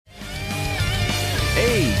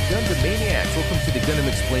Gundam Maniacs. Welcome to the Gundam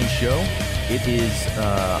Explained Show. It is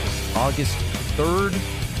August 3rd,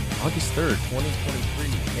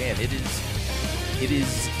 2023. Man, it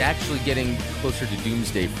is actually getting closer to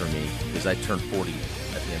doomsday for me because I turned 40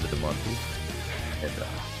 at the end of the month. And,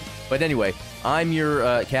 but anyway, I'm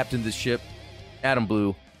your captain of the ship, Adam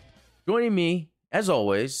Blue. Joining me, as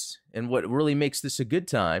always, and what really makes this a good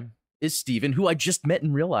time is Steven, who I just met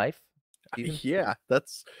in real life. Steven? Yeah,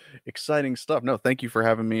 that's exciting stuff. No, thank you for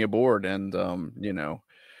having me aboard. And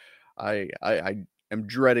I am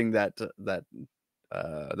dreading that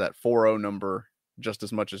 40 number just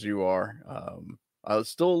as much as you are. I was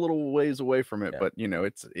still a little ways away from it, but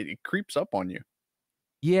it creeps up on you.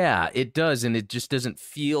 Yeah, it does, and it just doesn't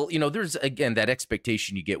feel. There's again that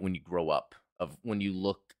expectation you get when you grow up of when you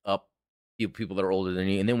look up people that are older than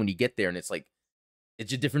you, and then when you get there, and it's like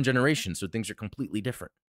it's a different generation, so things are completely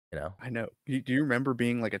different. I know. Do you remember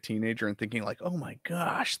being like a teenager and thinking like, oh my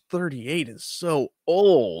gosh, 38 is so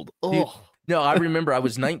old. Oh, no, I remember I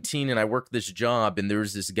was 19 and I worked this job and there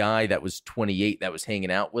was this guy that was 28 that was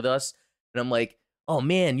hanging out with us. And I'm like, oh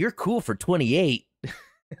man, you're cool for 28.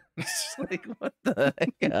 It's like, what the heck?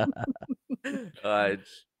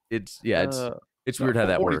 It's weird how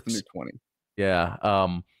that works. 20. Yeah.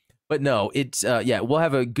 But no, it's, we'll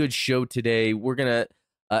have a good show today. We're going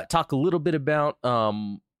to talk a little bit about,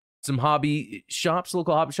 some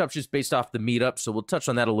local hobby shops, just based off the meetup. So we'll touch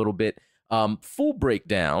on that a little bit. Full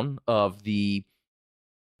breakdown of the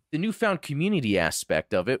newfound community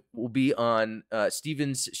aspect of it will be on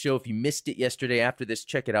Steven's show. If you missed it yesterday, after this,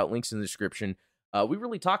 check it out. Links in the description. We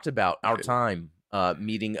really talked about our time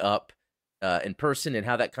meeting up in person and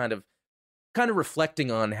how that kind of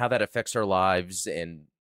reflecting on how that affects our lives and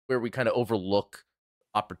where we kind of overlook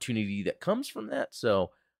opportunity that comes from that.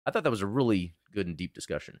 So I thought that was a really good and deep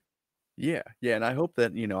discussion. Yeah, and I hope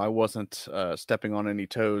that I wasn't stepping on any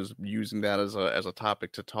toes using that as a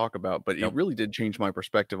topic to talk about, but It really did change my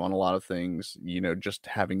perspective on a lot of things. Just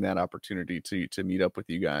having that opportunity to meet up with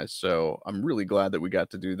you guys. So I'm really glad that we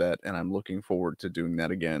got to do that, and I'm looking forward to doing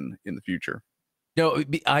that again in the future. No,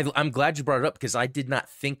 I'm glad you brought it up because I did not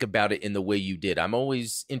think about it in the way you did. I'm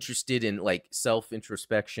always interested in like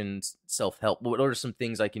self-introspection, self-help. What are some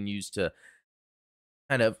things I can use to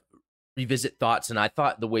kind of revisit thoughts? And I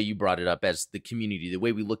thought the way you brought it up as the community, the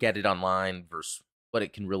way we look at it online versus what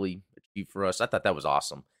it can really achieve for us, I thought that was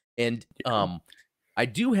awesome. And I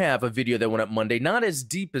do have a video that went up Monday, not as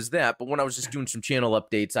deep as that, but when I was just doing some channel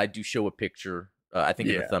updates, I do show a picture, I think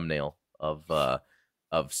in the thumbnail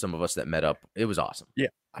of some of us that met up. It was awesome. Yeah,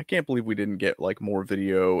 I can't believe we didn't get like more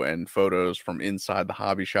video and photos from inside the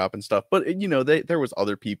hobby shop and stuff. But there was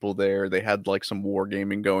other people there. They had like some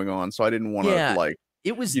wargaming going on, so I didn't want to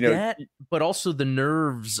It was that, but also the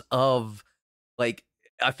nerves of, like,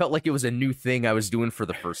 I felt like it was a new thing I was doing for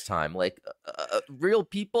the first time. Like, real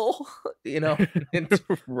people, And,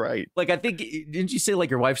 right. Like, I think, didn't you say, like,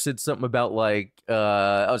 your wife said something about, like,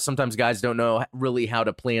 sometimes guys don't know really how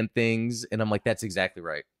to plan things? And I'm like, that's exactly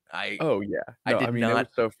right. No, it was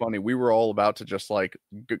so funny. We were all about to just like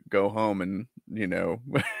go home and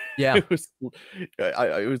yeah, it was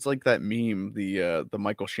like that meme, the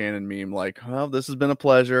Michael Shannon meme, like, oh, this has been a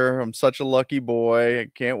pleasure. I'm such a lucky boy. I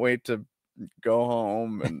can't wait to go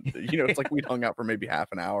home. And it's like we'd hung out for maybe half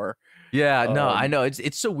an hour. Yeah, no, I know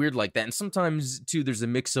it's so weird like that. And sometimes too, there's a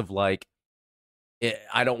mix of like,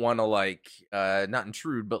 I don't want to like not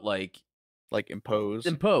intrude, but like impose.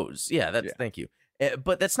 Yeah, thank you.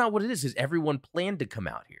 But that's not what it is. Is everyone planned to come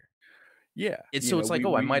out here? Yeah. It's like,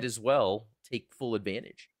 I might as well take full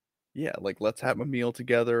advantage. Yeah, like let's have a meal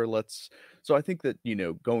together. So I think that,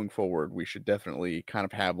 going forward, we should definitely kind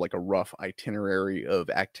of have like a rough itinerary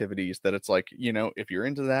of activities that it's like, if you're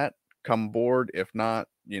into that, come aboard. If not,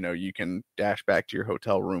 you can dash back to your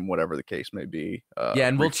hotel room, whatever the case may be.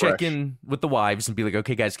 And we'll check in with the wives and be like,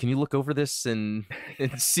 okay, guys, can you look over this and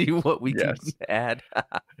see what we can add?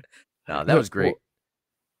 No, that was great.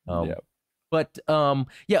 But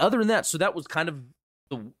other than that, so that was kind of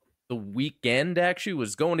the weekend. Actually,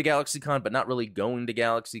 was going to GalaxyCon, but not really going to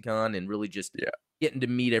GalaxyCon, and really just getting to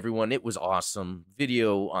meet everyone. It was awesome.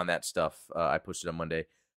 Video on that stuff I posted on Monday.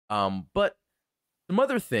 But some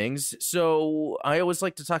other things. So I always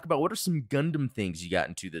like to talk about what are some Gundam things you got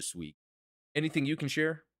into this week. Anything you can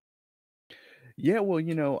share? Yeah, well,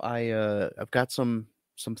 I've got some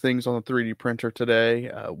things on the 3D printer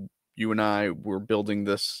today. You and I were building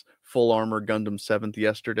this full armor Gundam 7th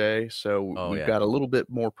yesterday, so we've got a little bit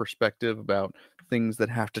more perspective about things that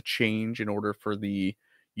have to change in order for the,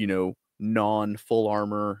 non-full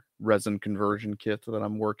armor resin conversion kit that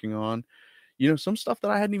I'm working on. Some stuff that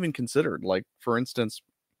I hadn't even considered. Like, for instance,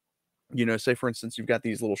 say for instance, you've got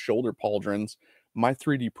these little shoulder pauldrons. My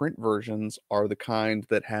 3D print versions are the kind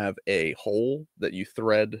that have a hole that you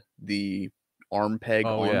thread the arm peg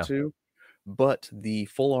Oh yeah. onto, but the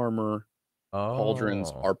full armor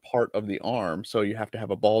pauldrons Oh, are part of the arm, so you have to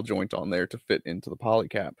have a ball joint on there to fit into the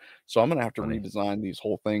polycap. So I'm gonna have to funny. redesign these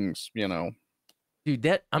whole things. Dude,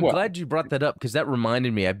 that I'm Well, glad you brought that up because that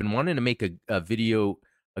reminded me. I've been wanting to make a video,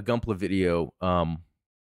 a Gumpla video.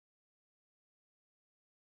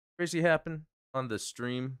 Crazy happened on the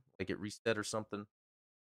stream, like it reset or something.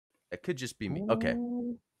 That could just be me. Okay,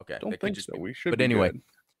 oh, okay, don't that could think just so. be me. We should But be anyway, good.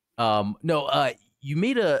 no, you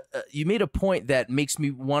made a point that makes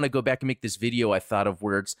me want to go back and make this video I thought of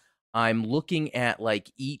where it's I'm looking at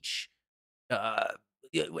like each uh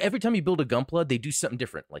every time you build a Gunpla, they do something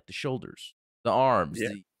different, like the shoulders, the arms, Yeah.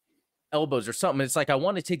 the elbows or something. It's like I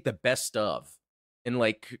want to take the best of and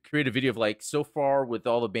like create a video of like so far with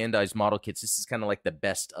all the Bandai's model kits, this is kind of like the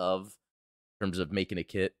best of in terms of making a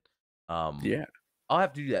kit. Um Yeah. I'll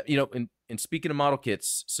have to do that. And speaking of model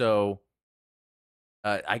kits, so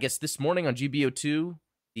I guess this morning on GBO2,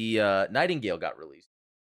 the Nightingale got released.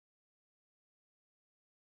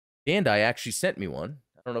 Bandai actually sent me one.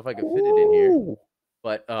 I don't know if I can fit it in here, Ooh,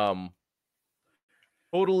 but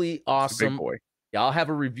totally it's a big awesome. boy. Yeah, I'll have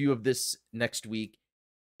a review of this next week.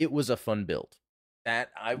 It was a fun build.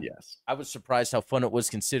 That Yes. I was surprised how fun it was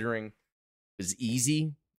considering it was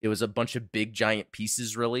easy. It was a bunch of big giant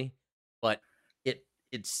pieces, really, but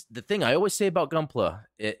it's the thing I always say about Gunpla.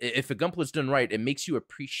 If a Gunpla is done right, it makes you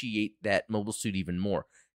appreciate that mobile suit even more.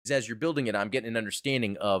 Because as you're building it, I'm getting an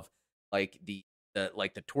understanding of like the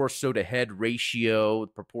torso to head ratio,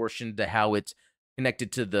 proportion to how it's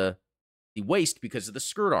connected to the waist because of the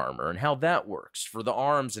skirt armor and how that works for the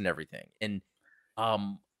arms and everything. And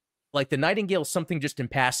um, like the Nightingale, something just in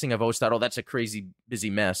passing, I've always thought, oh, that's a crazy busy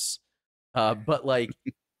mess. But like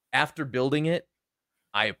after building it,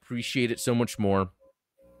 I appreciate it so much more.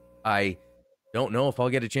 I don't know if I'll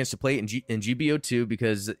get a chance to play it in GBO2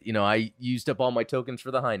 because I used up all my tokens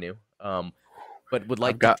for the Hainu. But would I've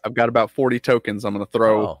like to. got about 40 tokens I'm gonna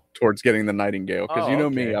throw Oh, towards getting the Nightingale because you oh, know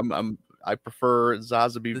me, okay. I prefer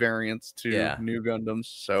Zazabi Th- variants to Yeah, new Gundams.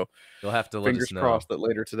 So you'll have to let us fingers know. crossed that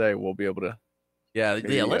later today we'll be able to Yeah, yeah,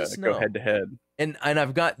 maybe let us go know. head to head. And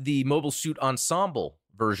I've got the mobile suit ensemble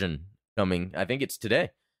version coming. I think it's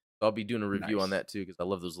today. So I'll be doing a review on Nice. that too because I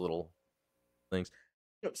love those little things.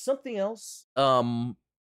 Something else, real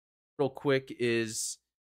quick is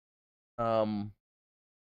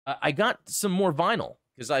I got some more vinyl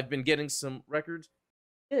because I've been getting some records.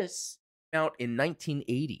 This came out in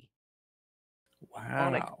 1980.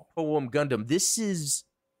 Sonic Wow. Poem Gundam. This is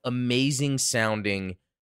amazing sounding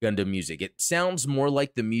Gundam music. It sounds more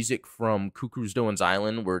like the music from Cuckoo's Doan's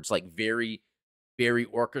Island, where it's like very, very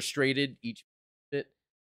orchestrated each bit.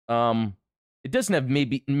 Um, it doesn't have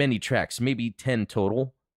maybe many tracks, maybe 10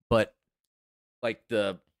 total, but like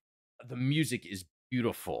the music is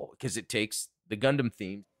beautiful because it takes the Gundam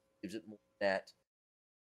theme, gives it more that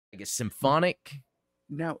I guess symphonic.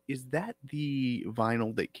 Now, is that the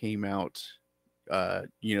vinyl that came out?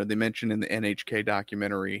 They mentioned in the NHK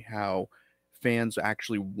documentary how fans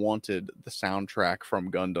actually wanted the soundtrack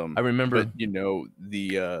from Gundam, I remember. but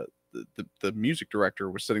the music director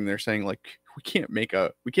was sitting there saying like we can't make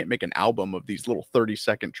an album of these little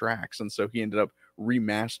 30-second tracks, and so he ended up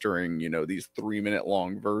remastering these 3-minute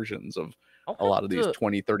long versions of I'll a have lot of these to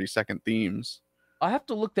 20-30 second themes. I have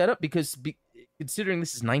to look that up because considering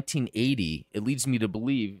this is 1980, it leads me to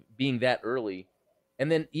believe being that early,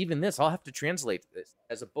 and then even this, I'll have to translate this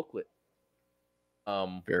as a booklet.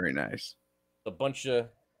 Um, Very nice. a bunch of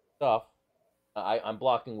stuff. I'm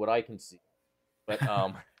blocking what I can see, but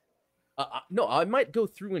no, I might go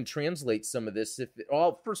through and translate some of this.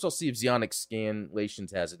 First I'll see if Zionic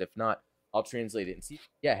Scanlations has it. If not, I'll translate it and see.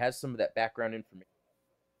 Yeah, it has some of that background information.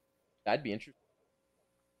 I'd be interested.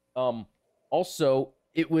 Um, Also,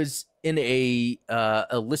 it was in a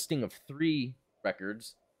listing of 3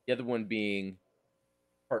 records. The other one being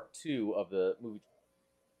part 2 of the movie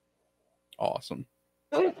Awesome.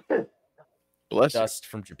 Bless you. Dust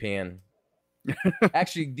from Japan.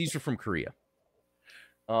 Actually, these were from Korea.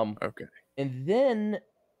 Okay. And then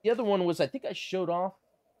the other one was I think I showed off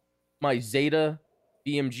my Zeta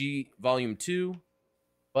BMG Volume 2,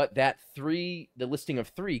 but the listing of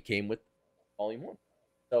 3 came with Volume 1.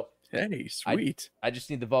 So Hey, I sweet. I just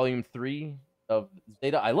need the Volume 3 of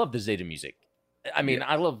Zeta. I love the Zeta music. I mean, Yeah.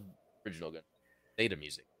 I love original Zeta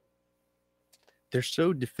music. They're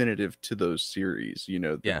so definitive to those series.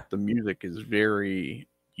 Yeah. The music is very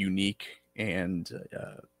unique, and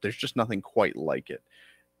there's just nothing quite like it.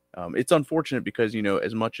 It's unfortunate because,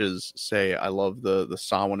 as much as, say, I love the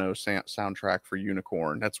Sawano soundtrack for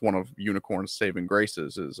Unicorn. That's one of Unicorn's saving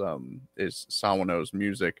graces is Sawano's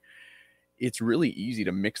music. It's really easy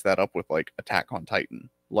to mix that up with like Attack on Titan.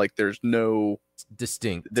 Like It's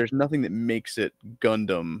distinct. there's nothing that makes it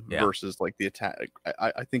Gundam Yeah. versus like the attack.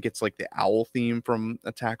 I think it's like the owl theme from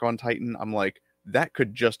Attack on Titan. I'm like, that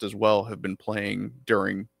could just as well have been playing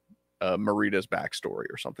during Marita's backstory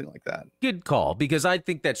or something like that. Good call, because I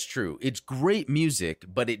think that's true. It's great music,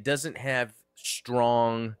 but it doesn't have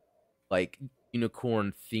strong, like,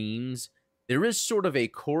 Unicorn themes. There is sort of a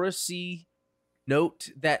chorusy note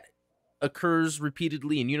that occurs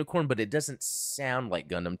repeatedly in Unicorn, but it doesn't sound like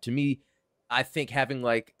Gundam. To me, I think having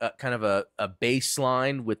like a kind of a bass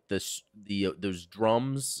line with those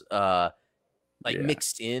drums like Yeah.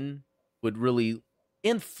 mixed in would really,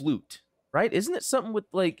 and flute, right? Isn't it something with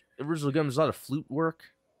like original Gundam? There's a lot of flute work.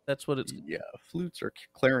 That's what it's Yeah, flutes or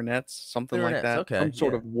clarinets, something like clarinets. that. Okay, Some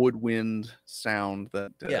sort yeah. of woodwind sound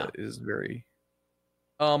that Yeah. is very.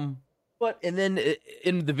 But and then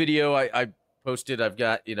in the video I posted, I've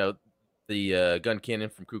got the gun cannon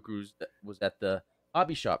from Cuckoo's that was at the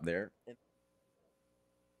hobby shop there.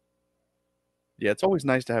 Yeah, it's always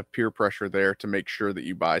nice to have peer pressure there to make sure that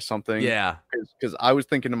you buy something. Yeah, Because I was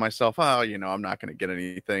thinking to myself, oh, I'm not going to get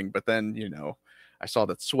anything. But then, I saw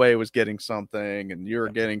that Sway was getting something and you're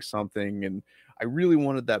getting something. And I really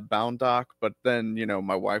wanted that bound dock. But then,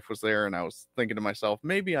 my wife was there and I was thinking to myself,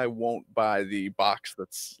 maybe I won't buy the box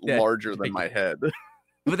that's Yeah. larger than my head.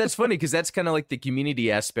 but that's funny because that's kind of like the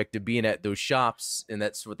community aspect of being at those shops, and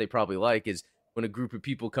that's what they probably like is when a group of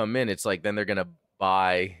people come in, it's like then they're gonna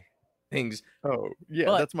buy things. Oh, yeah,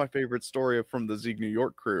 But that's my favorite story from the Zeke New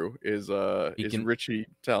York crew is can- Richie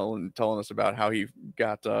telling us about how he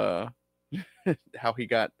got what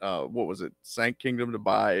was it, Sank Kingdom to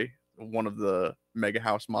buy one of the Mega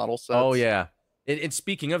House model sets. oh yeah, and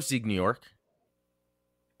speaking of Sieg New York,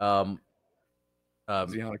 Zionic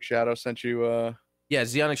Shadow sent you yeah,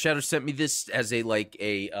 Zionic Shadow sent me this as a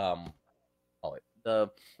call it the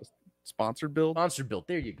sponsored build. sponsored build.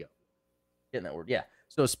 There you go. Getting that word. Yeah.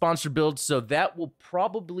 So sponsored build. So that will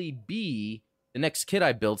probably be the next kit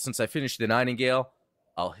I build since I finished the Nightingale.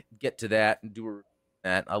 I'll get to that and do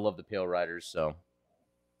that. I love the Pale Riders. So,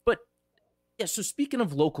 but yeah. So speaking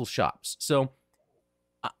of local shops, so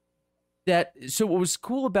what was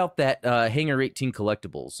cool about that Hangar 18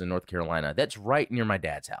 Collectibles in North Carolina? That's right near my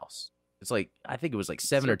dad's house. It's like I think it was like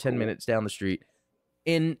 7 or 10 minutes down the street.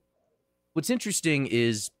 And what's interesting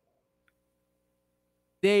is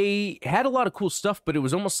they had a lot of cool stuff, but it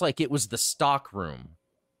was almost like it was the stock room,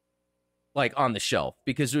 like on the shelf,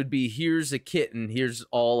 because it would be here's a kit and here's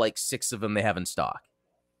all like 6 of them they have in stock.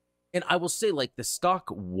 And I will say, like, the stock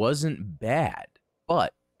wasn't bad,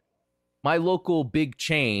 but my local big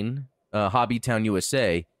chain, Hobbytown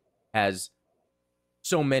USA, has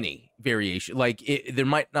so many variations. Like, there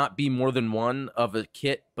might not be more than one of a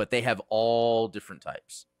kit, but they have all different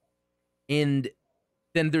types. And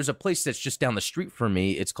then there's a place that's just down the street from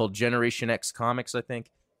me. It's called Generation X Comics, I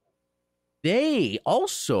think. They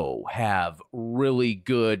also have really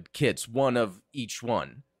good kits, one of each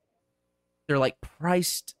one. They're like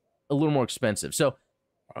priced a little more expensive. So,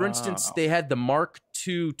 for instance, they had the Mark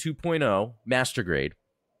II 2.0 Master Grade,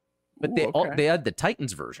 but they had the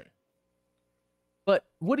Titans version. But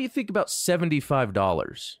what do you think about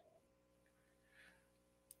 $75?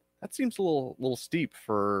 That seems a little steep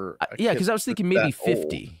for yeah, because I was thinking maybe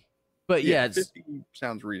 50. Old. But yeah, 50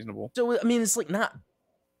 sounds reasonable. So I mean, it's like not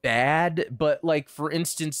bad, but like for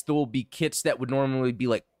instance, there will be kits that would normally be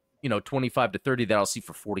like 25 to 30 that I'll see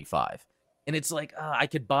for 45, and it's like I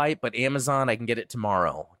could buy it, but Amazon I can get it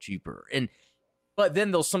tomorrow cheaper. But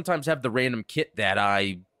then they'll sometimes have the random kit that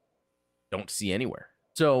I don't see anywhere.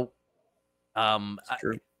 So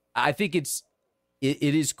I think it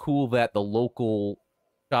is cool that the local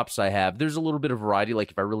shops I have, there's a little bit of variety.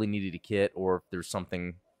 Like if I really needed a kit, or if there's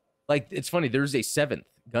something like, it's funny, there's a 7th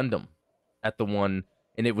Gundam at the one,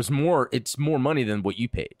 and it's more money than what you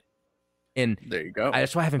paid. And there you go.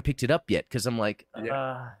 That's why I haven't picked it up yet, because I'm like,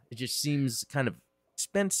 it just seems kind of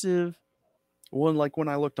expensive. Well, like when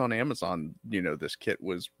I looked on Amazon, this kit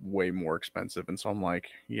was way more expensive, and so I'm like,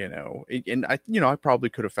 and I probably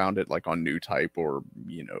could have found it like on New Type or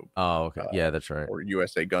Oh, okay, yeah, that's right, or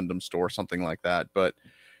USA Gundam Store, something like that. But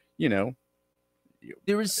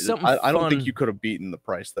there is something. I don't think you could have beaten the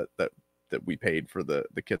price that we paid for the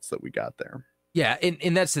kits that we got there. Yeah,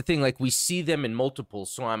 and that's the thing. Like we see them in multiples,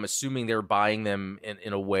 so I'm assuming they're buying them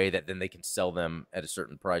in a way that then they can sell them at a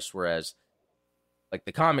certain price. Whereas, like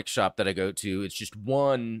the comic shop that I go to, it's just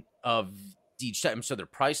one of each type, so they're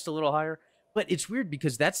priced a little higher. But it's weird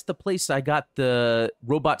because that's the place I got the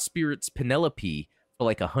Robot Spirits Penelope for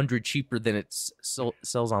like 100 cheaper than it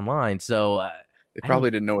sells online. So They I don't.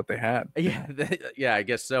 probably didn't know what they had. Yeah, yeah, I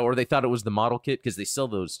guess so. Or they thought it was the model kit because they sell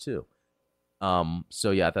those too.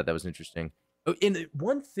 So yeah, I thought that was interesting. Oh, and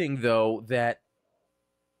one thing though that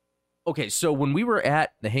okay, so when we were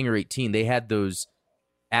at the Hangar 18, they had those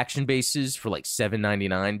action bases for like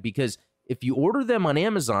 $7.99 because if you order them on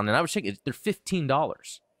Amazon, and I was checking, they're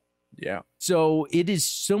 $15. Yeah. So it is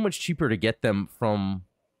so much cheaper to get them from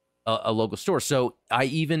a local store. So I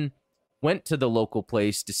even went to the local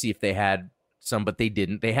place to see if they had some, but they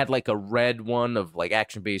didn't. They had like a red one of like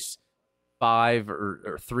Action Base 5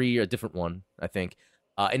 or 3, a different one, I think.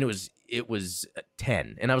 And it was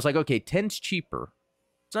 10. And I was like, okay, 10's cheaper.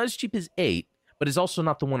 It's not as cheap as 8, but it's also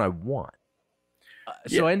not the one I want.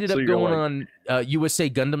 So I ended up going on USA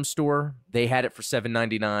Gundam store. They had it for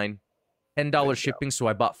 $7.99, $10 shipping. So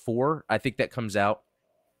I bought 4. I think that comes out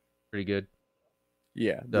pretty good.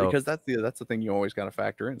 Yeah, So, because that's the thing you always got to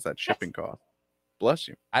factor in is that shipping cost. Bless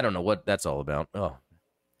you. I don't know what that's all about. Oh,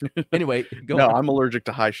 anyway, go no, on. I'm allergic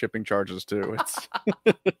to high shipping charges too. It's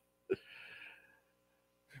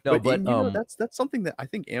No, but but you know, that's something that I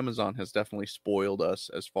think Amazon has definitely spoiled us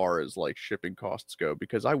as far as like shipping costs go,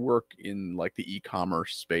 because I work in like the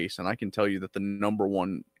e-commerce space and I can tell you that the number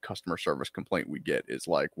one customer service complaint we get is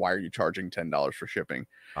like, why are you charging $10 for shipping?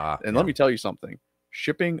 And let me tell you something.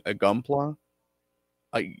 Shipping a Gunpla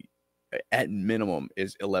at minimum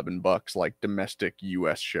is $11, like domestic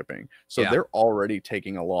US shipping. So they're already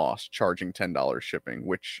taking a loss charging $10 shipping,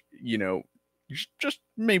 which, you know, just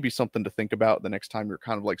maybe something to think about the next time you're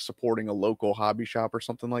kind of like supporting a local hobby shop or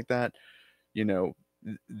something like that. You know,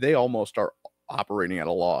 they almost are operating at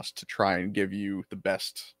a loss to try and give you the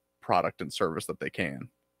best product and service that they can.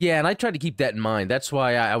 Yeah, and I tried to keep that in mind. That's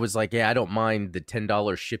why I was like, yeah, I don't mind the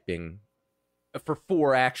 $10 shipping for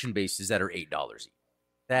 4 action bases that are $8 each.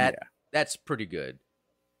 That's pretty good.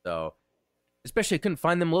 So, especially I couldn't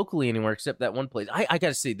find them locally anywhere except that one place. I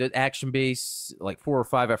gotta say, the action base, like 4 or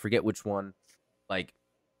 5, I forget which one. Like,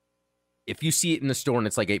 if you see it in the store and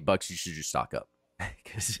it's like $8, you should just stock up.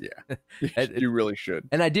 You really should.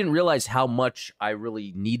 And I didn't realize how much I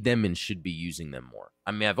really need them and should be using them more.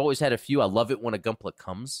 I mean, I've always had a few. I love it when a Gunpla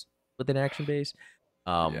comes with an action base.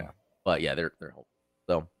 But yeah, they're helpful.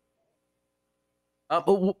 So,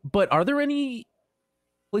 but are there any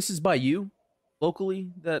places by you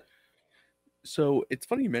locally that? So it's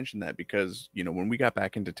funny you mentioned that because, you know, when we got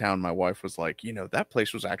back into town, my wife was like, you know, that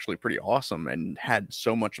place was actually pretty awesome and had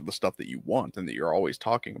so much of the stuff that you want and that you're always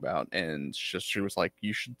talking about. And she was like,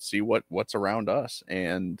 you should see what's around us.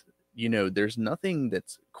 And, you know, there's nothing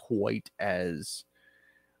that's quite as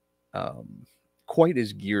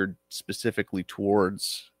geared specifically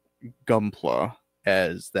towards Gunpla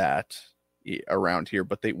as that around here.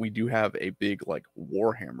 But we do have a big like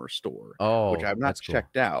Warhammer store, which I've not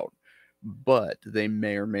checked out. But they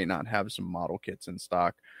may or may not have some model kits in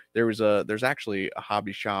stock. There's actually a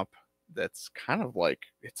hobby shop that's kind of like,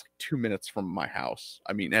 it's like 2 minutes from my house.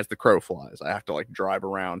 I mean, as the crow flies, I have to like drive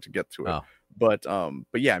around to get to it. But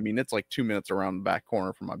yeah, I mean, it's like 2 minutes around the back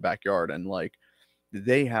corner from my backyard, and like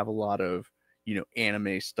they have a lot of, you know,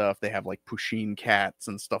 anime stuff. They have like Pusheen cats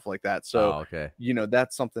and stuff like that. So, you know,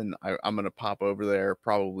 that's something I'm gonna pop over there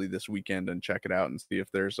probably this weekend and check it out and see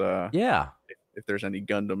if there's if there's any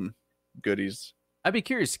Gundam goodies. I'd be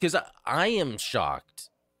curious because I am shocked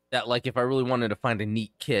that like if I really wanted to find a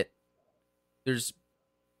neat kit, there's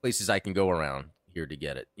places I can go around here to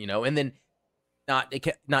get it, you know, and then not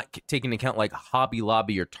taking into account like Hobby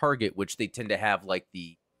Lobby or Target, which they tend to have like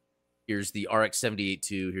here's the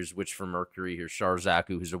RX-78-2, here's Witch from Mercury, here's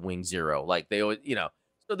Sharzaku, who's a Wing Zero, like they always, you know,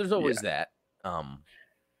 so there's always that.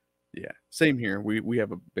 Yeah, same here. We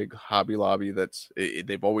have a big Hobby Lobby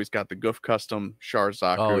they've always got the Goof Custom,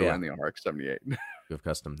 Sharzaku, and the RX-78. Goof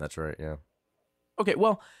Custom, that's right, yeah. Okay,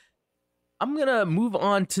 well, I'm going to move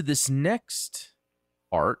on to this next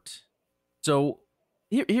part. So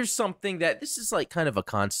here's something that this is like kind of a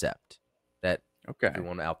concept that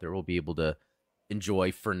everyone out there will be able to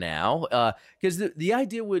enjoy for now. Because the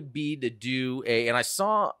idea would be to do and I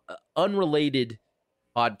saw unrelated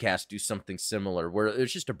podcast do something similar where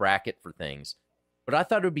it's just a bracket for things, but I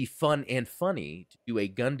thought it would be fun and funny to do a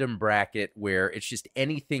Gundam bracket where it's just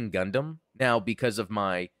anything Gundam. Now, because of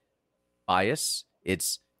my bias,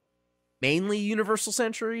 it's mainly Universal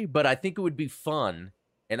Century, but I think it would be fun,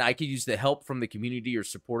 and I could use the help from the community or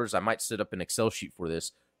supporters. I might set up an Excel sheet for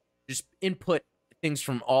this, just input things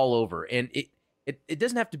from all over, and it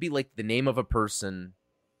doesn't have to be like the name of a person,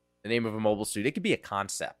 the name of a mobile suit. It could be a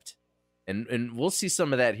concept. And we'll see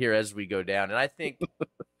some of that here as we go down. And I think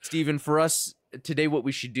Steven, for us today, what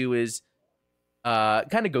we should do is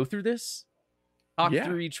kind of go through this, talk Yeah,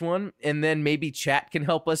 through each one, and then maybe chat can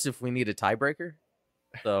help us if we need a tiebreaker.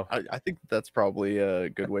 So I think that's probably a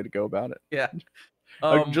good way to go about it. yeah.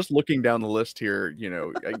 Just looking down the list here,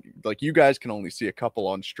 like you guys can only see a couple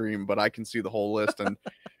on stream, but I can see the whole list, and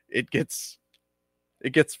it gets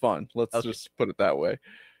fun. Let's Okay. just put it that way.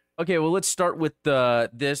 Okay, well, let's start with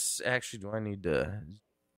this. Actually, do I need to zoom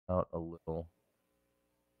out a little?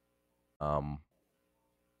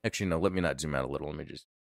 Actually, no. Let me not zoom out a little. Let me just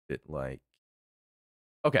fit like.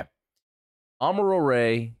 Okay, Amuro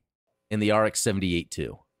Ray in the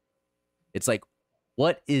RX-78-2. It's like,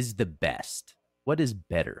 what is the best? What is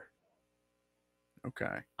better?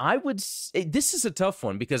 Okay. I would say this is a tough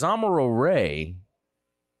one because Amuro Ray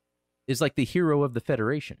is like the hero of the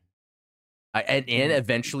Federation, and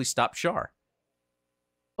eventually stopped Char.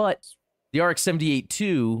 But the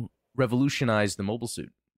RX-78-2 revolutionized the mobile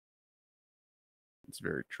suit. It's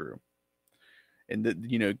very true. And that,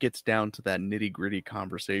 it gets down to that nitty gritty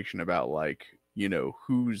conversation about like,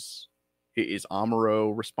 is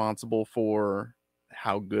Amuro responsible for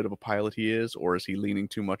how good of a pilot he is, or is he leaning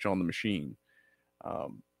too much on the machine? I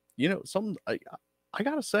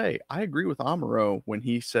gotta say, I agree with Amuro when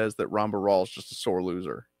he says that Ramba Raw is just a sore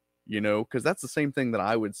loser, because that's the same thing that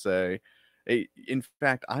I would say. In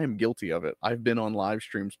fact, I am guilty of it. I've been on live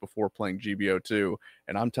streams before playing GBO2,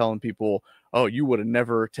 and I'm telling people, oh, you would have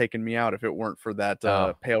never taken me out if it weren't for that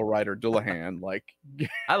Pale Rider Dullahan. Like,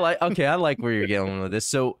 I like where you're going with this.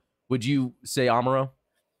 So would you say Amuro?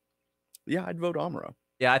 Yeah, I'd vote Amuro.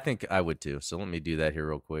 Yeah, I think I would too. So let me do that here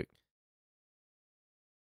real quick.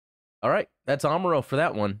 All right, that's Amuro for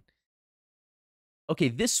that one. Okay,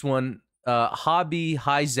 this one, Hobby,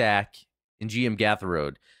 Hyzak, and GM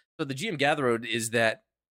Gatherode. So the GM Gatherode is that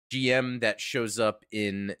GM that shows up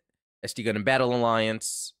in SD Gundam Battle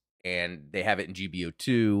Alliance, and they have it in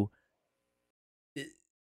GBO2.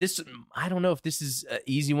 This, I don't know if this is an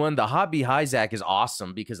easy one. The Hobby Hyzak is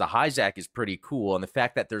awesome because the Hyzak is pretty cool, and the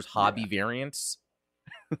fact that there's hobby variants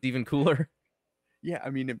is even cooler. Yeah, I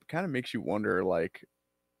mean, it kind of makes you wonder, like,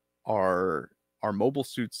 are mobile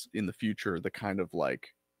suits in the future the kind of like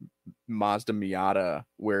Mazda Miata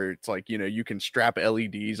where it's like, you can strap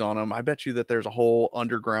LEDs on them? I bet you that there's a whole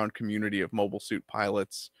underground community of mobile suit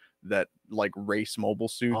pilots that like race mobile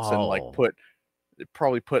suits and like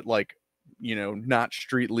probably put like, not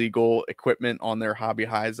street legal equipment on their Hobby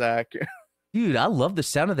Hyzak. Dude, I love the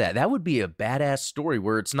sound of that. That would be a badass story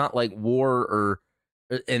where it's not like war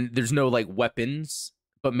and there's no like weapons,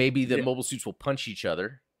 but maybe the mobile suits will punch each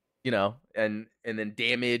other, and then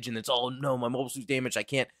damage, and it's all, no, my mobile suit's damaged. I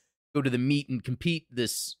can't go to the meet and compete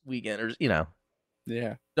this weekend, or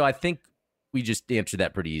Yeah. So I think we just answered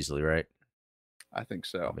that pretty easily, right? I think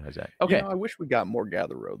so. Okay. I wish we got more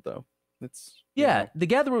Gather Road though. The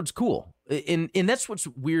Gather Road's cool. And that's what's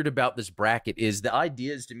weird about this bracket is the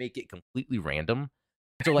idea is to make it completely random.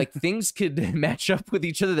 So like things could match up with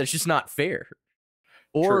each other that's just not fair.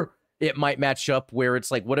 Or it might match up where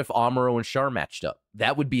it's like, what if Amuro and Char matched up?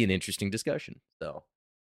 That would be an interesting discussion. So,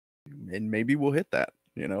 and maybe we'll hit that,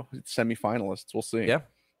 semifinalists. We'll see. Yeah.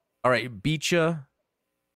 All right. Beecha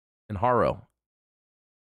and Haro. I'm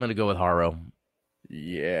going to go with Haro.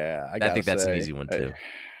 Yeah. I think that's an easy one too.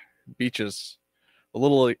 Beach is a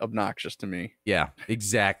little obnoxious to me. Yeah,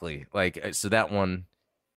 exactly. Like, so that one.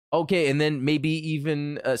 Okay. And then maybe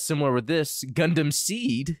even similar with this, Gundam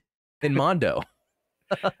Seed and Mondo.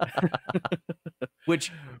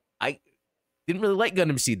 Which I didn't really like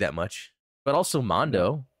Gundam Seed that much, but also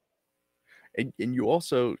Mondo. And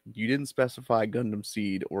you didn't specify Gundam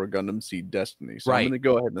Seed or Gundam Seed Destiny. So I'm going to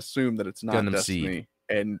go ahead and assume that it's not Gundam Destiny. Seed.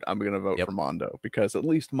 And I'm going to vote for Mondo because at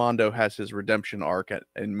least Mondo has his redemption arc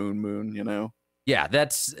in Moon, Yeah,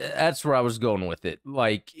 that's where I was going with it.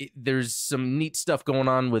 Like, there's some neat stuff going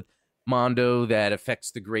on with Mondo that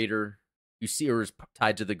affects the greater you see, or is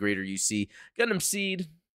tied to the greater you see. Gundam Seed,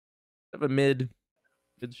 of a mid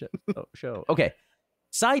show. Okay,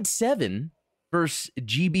 Side 7 versus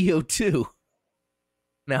GBO2.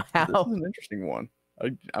 Now, how? This is an interesting one.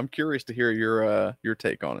 I'm curious to hear your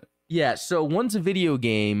take on it. Yeah, so one's a video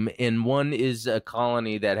game, and one is a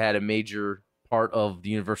colony that had a major part of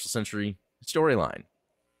the Universal Century storyline.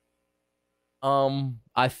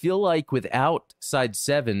 I feel like without Side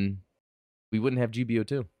 7, we wouldn't have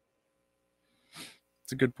GBO2.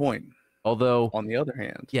 It's a good point. Although, on the other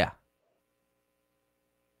hand, yeah.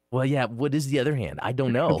 Well, yeah, what is the other hand? I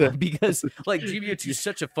don't know. Because, like, GBO2 is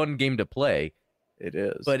such a fun game to play. It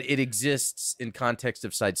is. But it exists in context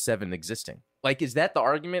of Side 7 existing. Like, is that the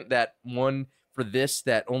argument that one for this,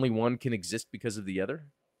 that only one can exist because of the other?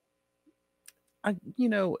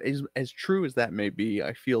 as true as that may be,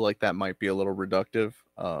 I feel like that might be a little reductive.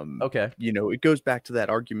 Okay. It goes back to that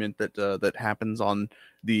argument that happens on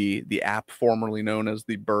the app formerly known as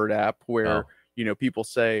the Bird app, where Oh, people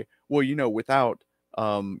say, well, without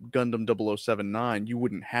Gundam 0079, you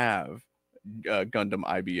wouldn't have Gundam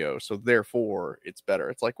IBO, so therefore it's better.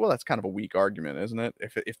 It's like, well, that's kind of a weak argument, isn't it?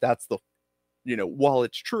 If that's the while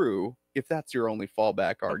it's true, if that's your only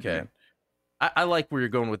fallback okay. argument. I like where you're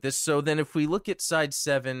going with this. So then if we look at side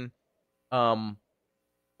 7, um,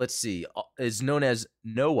 let's see, is known as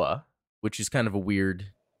Noah, which is kind of a weird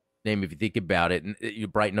name if you think about it. And you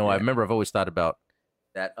Bright Noah. I Yeah, remember I've always thought about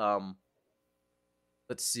that.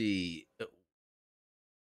 Let's see.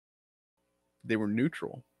 they were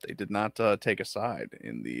neutral. They did not take a side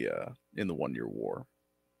in the 1 Year War.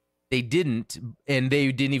 They didn't, and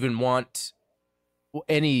they didn't even want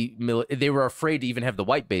any. They were afraid to even have the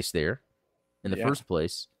white base there in the Yeah, first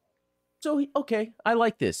place. So okay, I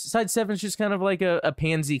like this. Side 7 is just kind of like a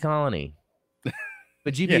pansy colony.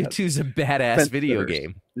 But yeah, GBO2 is a badass fence video sitters.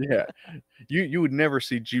 game. Yeah, you would never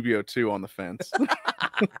see GBO2 on the fence.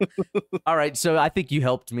 All right, so I think you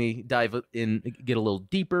helped me dive in, get a little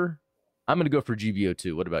deeper. I'm going to go for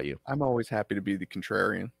GBO2. What about you? I'm always happy to be the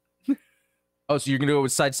contrarian. Oh, so you're going to go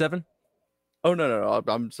with side 7? Oh no,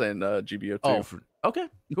 I'm saying GBO2. Oh, okay,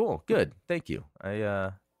 cool, good. Thank you.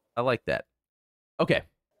 I like that. Okay.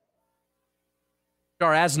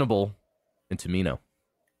 Char Aznable and Tamino.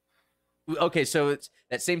 Okay, so it's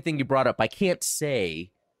that same thing you brought up. I can't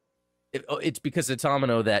say it's because of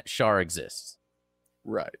Tamino that Char exists.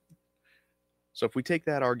 Right. So if we take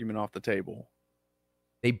that argument off the table,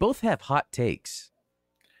 They both have hot takes.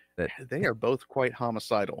 they are both quite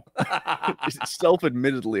homicidal.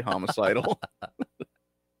 Self-admittedly homicidal.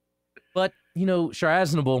 But, Char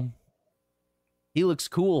Aznable, he looks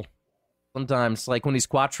cool sometimes, like when he's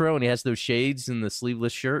Quattro and he has those shades and the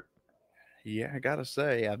sleeveless shirt. Yeah, I gotta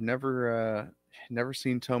say, I've never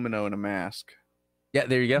seen Tomino in a mask. Yeah,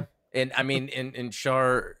 there you go. And I mean, in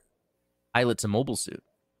Char pilot's a mobile suit.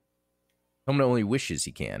 Tomino only wishes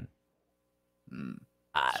he can.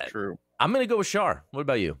 It's true. I'm going to go with Char. What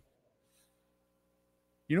about you?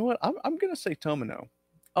 You know what? I'm gonna say Tomino.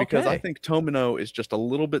 Because I think Tomino is just a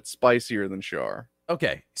little bit spicier than Char.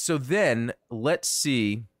 Okay, so then let's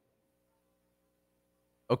see.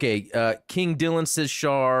 Okay, King Dylan says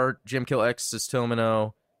Char. Jim Kill X says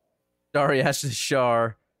Tomino. Daria says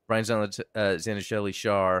Char. Brian Zanichelli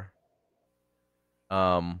Char.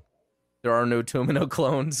 There are no Tomino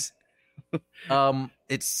clones.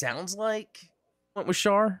 It sounds like went with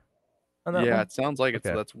Char on that one. It sounds like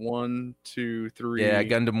that's 1, 2, 3. Yeah,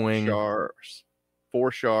 Gundam Wing. Chars,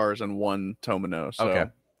 4 Chars and 1 Tomino. So. Okay,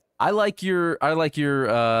 I like your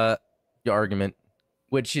argument,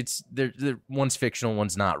 which they're one's fictional,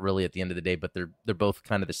 one's not really at the end of the day, but they're both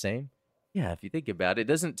kind of the same. Yeah, if you think about it,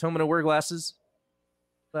 doesn't Tomino wear glasses?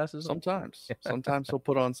 Sometimes he'll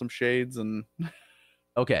put on some shades and.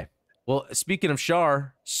 Okay, well, speaking of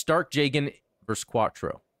Char, Stark Jagan versus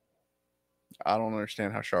Quattro. I don't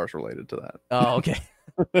understand how Char's related to that. Oh, okay.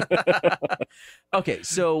 Okay,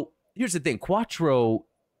 so here's the thing. Quattro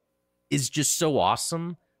is just so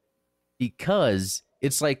awesome because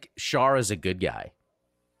it's like Char is a good guy.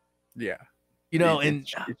 Yeah. And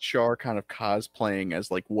it's Char kind of cosplaying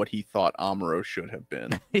as like what he thought Amuro should have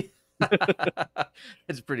been.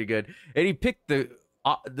 That's pretty good. And he picked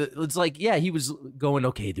it's like, yeah, he was going,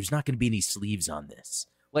 okay, there's not going to be any sleeves on this.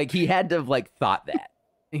 Like he had to have like thought that.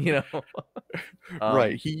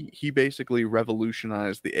 Right. He basically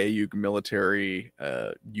revolutionized the AUG military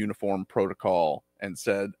uniform protocol and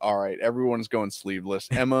said, all right, everyone's going sleeveless.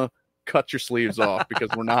 Emma, cut your sleeves off because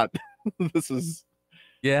we're not. This is.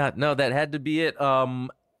 Yeah, no, that had to be it. The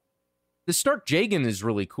Stark Jagan is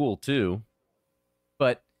really cool too,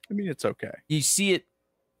 but I mean, it's okay. You see it.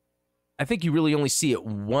 I think you really only see it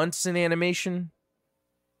once in animation.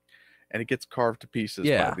 And it gets carved to pieces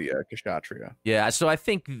by the Kshatriya. Yeah, so I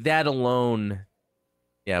think that alone,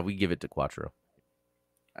 we give it to Quattro.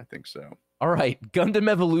 I think so. All right, Gundam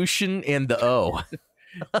Evolution and the O.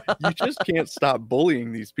 You just can't stop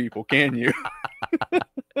bullying these people, can you?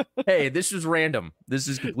 Hey, this is random. This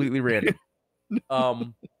is completely random.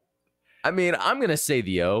 I mean, I'm going to say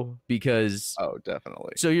the O because... Oh,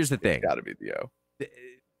 definitely. So here's the thing. It's got to be the O.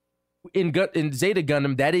 In Zeta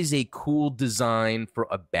Gundam, that is a cool design for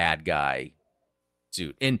a bad guy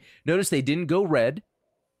suit. And notice they didn't go red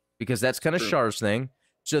because that's kind of Char's thing.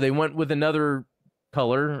 So they went with another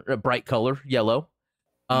color, a bright color, yellow.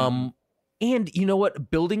 And you know what?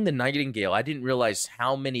 Building the Nightingale, I didn't realize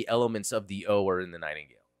how many elements of the O are in the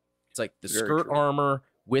Nightingale. It's like the skirt armor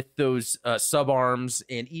with those sub arms,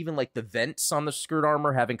 and even like the vents on the skirt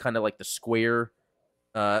armor having kind of like the square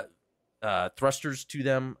uh, thrusters to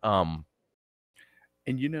them.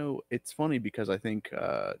 And it's funny because I think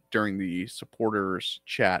during the supporters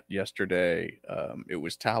chat yesterday, it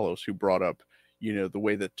was Talos who brought up, the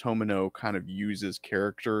way that Tomino kind of uses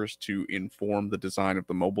characters to inform the design of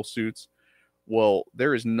the mobile suits. Well,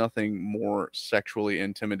 there is nothing more sexually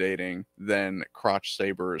intimidating than crotch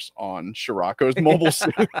sabers on Shirako's mobile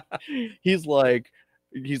suit. He's like,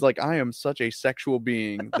 I am such a sexual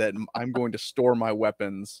being that I'm going to store my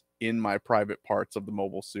weapons in my private parts of the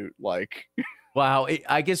mobile suit. Like, Wow,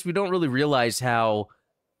 I guess we don't really realize how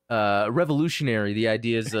revolutionary the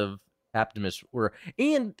ideas of Optimus were,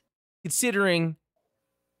 and considering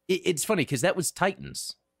it's funny because that was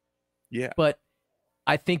Titans, yeah, but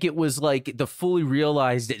I think it was like the fully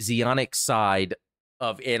realized Xeonic side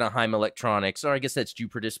of Anaheim Electronics, or I guess that's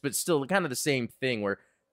Jupiter, but still kind of the same thing where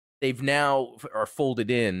they've now are folded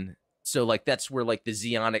in. So like that's where like the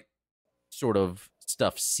Xeonic sort of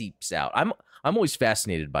stuff seeps out. I'm always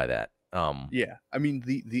fascinated by that. yeah. I mean,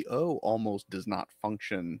 the O almost does not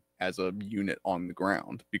function as a unit on the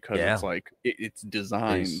ground because it's like it's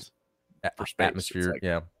designed for space. Atmosphere.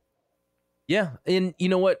 Like, yeah. And you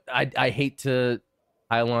know what? I hate to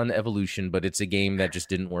pile on evolution, but it's a game that just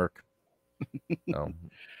didn't work. So.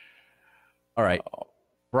 All right.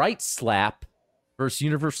 Bright Slap versus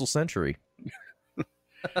Universal Century.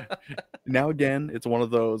 Now again, it's one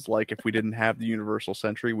of those like if we didn't have the Universal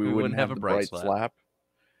Century, we wouldn't have the Bright Slap.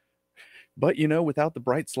 But without the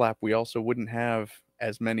Bright Slap, we also wouldn't have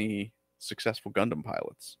as many successful Gundam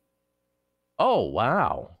pilots. Oh,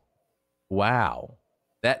 wow. Wow.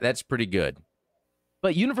 That's pretty good.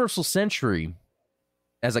 But Universal Century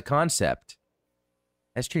as a concept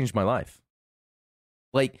has changed my life.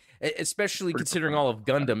 Like, especially considering all of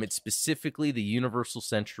Gundam, it's specifically the Universal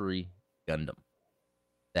Century Gundam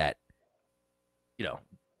that,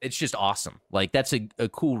 it's just awesome. Like, that's a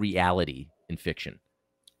cool reality in fiction.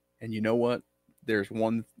 And you know what?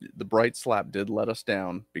 The Bright Slap did let us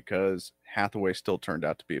down because Hathaway still turned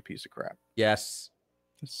out to be a piece of crap. Yes.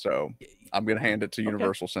 So I'm going to hand it to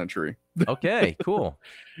Universal Century. Okay, cool.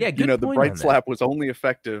 Yeah, good the Bright Slap was only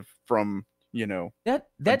effective from,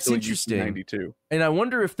 that's interesting. 92. And I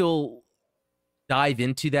wonder if they'll dive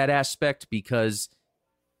into that aspect because,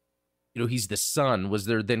 he's the son. Was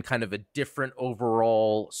there then kind of a different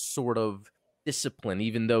overall sort of discipline,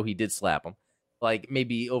 even though he did slap him? Like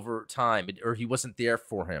maybe over time, or he wasn't there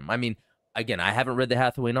for him. I mean, again, I haven't read the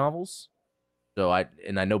Hathaway novels. So I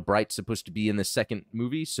know Bright's supposed to be in the second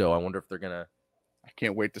movie, so I wonder if they're gonna. I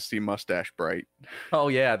can't wait to see Mustache Bright. Oh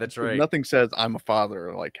yeah, that's right. Nothing says I'm a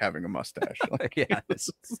father like having a mustache. Like, yeah.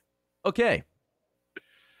 Okay.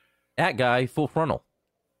 That guy, full frontal.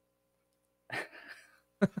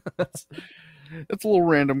 That's a little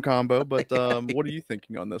random combo, but what are you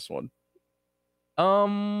thinking on this one?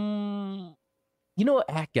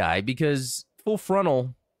 That guy, because full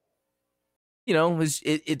frontal.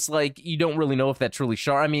 It's like you don't really know if that's really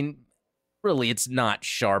Char. I mean, really, it's not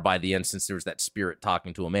Char by the end since there was that spirit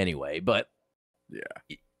talking to him anyway. But yeah,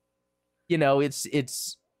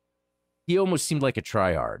 it's he almost seemed like a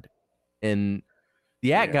tryhard, and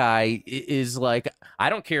the guy is like, I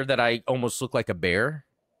don't care that I almost look like a bear.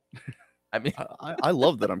 I mean, I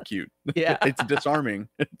love that I'm cute. Yeah, it's disarming.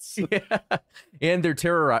 Yeah, and their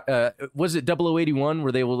terror. Was it 0081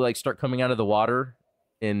 where they will like start coming out of the water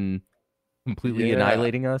and completely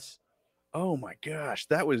annihilating us? Oh my gosh,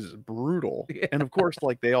 that was brutal. Yeah. And of course,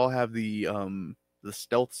 like they all have the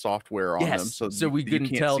stealth software on them, so we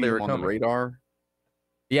couldn't tell they were coming on the radar.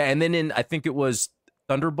 Yeah, and then I think it was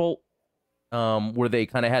Thunderbolt, where they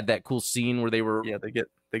kind of had that cool scene where they were. Yeah,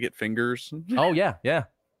 they get fingers. Oh yeah.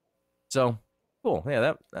 So cool.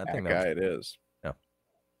 Yeah, that thing. Guy, it is. Yeah.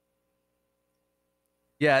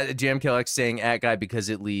 Yeah, Jam Kellex saying "at guy" because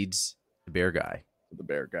it leads the bear guy. The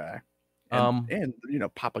bear guy. And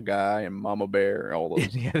Papa Guy and Mama Bear, all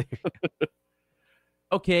those. Yeah.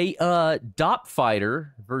 Okay, Dot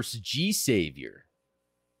Fighter versus G Savior.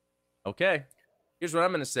 Okay, here's what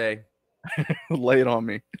I'm gonna say. Lay it on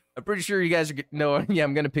me. I'm pretty sure you guys are no. Yeah,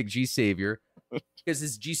 I'm gonna pick G Savior because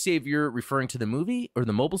is G Savior referring to the movie or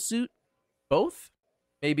the mobile suit? Both,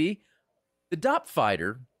 maybe. The Dot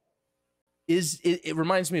Fighter it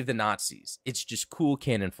reminds me of the Nazis. It's just cool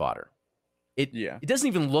cannon fodder. It doesn't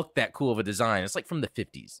even look that cool of a design. It's like from the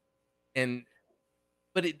 50s.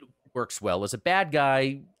 But it works well as a bad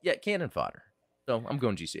guy, cannon fodder. So I'm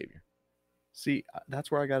going G Savior. See,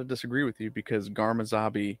 that's where I got to disagree with you because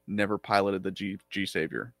Garmazabi never piloted the G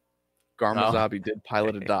Savior. Garmazabi did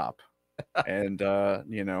pilot a DOP. And,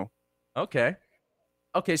 Okay.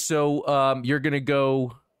 Okay, so you're gonna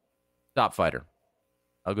go Top Fighter.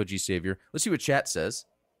 I'll go G Savior. Let's see what chat says.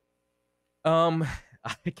 Um,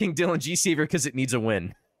 King Dylan G Savior because it needs a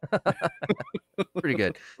win. Pretty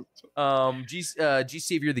good. G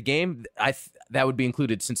Savior the game. That would be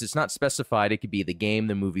included since it's not specified. It could be the game,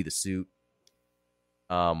 the movie, the suit.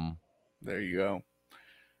 There you go.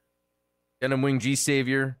 Denim Wing G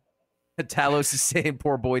Savior. Talos is saying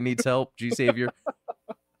poor boy needs help. G Savior.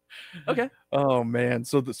 Okay. Oh man,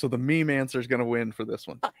 so the meme answer is gonna win for this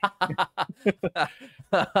one.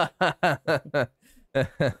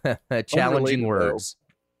 Challenging words.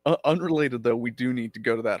 Unrelated though, we do need to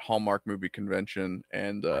go to that Hallmark movie convention,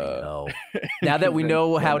 and now that we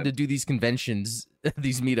know how to do these conventions,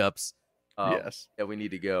 these meetups, yes, yeah, we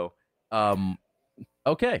need to go.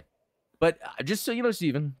 Okay, but just so you know,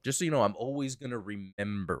 Steven, just so you know, I'm always gonna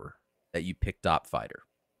remember that you picked Top Fighter.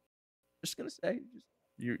 Just gonna say,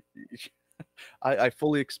 I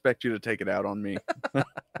fully expect you to take it out on me.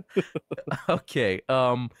 Okay,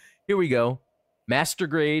 here we go. Master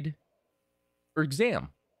grade or exam.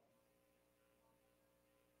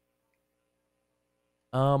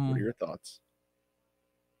 What are your thoughts?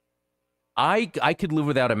 I could live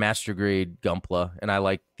without a master grade Gunpla, and I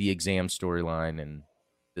like the exam storyline and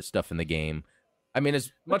the stuff in the game. I mean,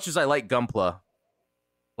 as much as I like Gunpla,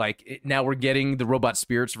 now we're getting the Robot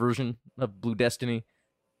Spirits version of Blue Destiny.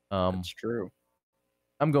 That's true.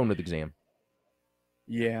 I'm going with exam.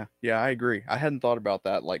 Yeah, I agree. I hadn't thought about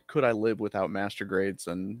that. Like, could I live without master grades?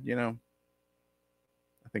 And I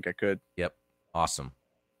think I could. Yep, awesome.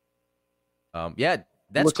 Yeah.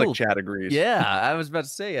 That's looks cool. like chat agrees. Yeah, I was about to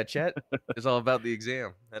say, chat is all about the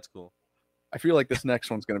exam. That's cool. I feel like this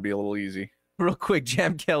next one's going to be a little easy. Real quick,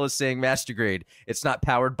 Jam Kell is saying master grade. It's not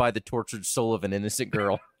powered by the tortured soul of an innocent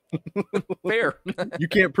girl. Fair. You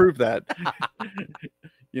can't prove that.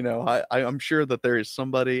 I'm sure that there is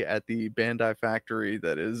somebody at the Bandai factory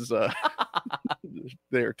that is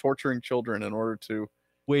they're torturing children in order to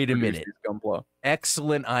wait a minute. Gunpla.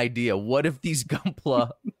 Excellent idea. What if these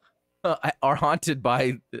Gunpla are haunted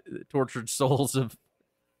by the tortured souls of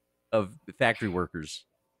factory workers?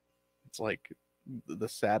 It's like the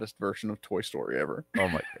saddest version of Toy Story ever. Oh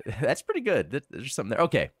my, that's pretty good. There's something there.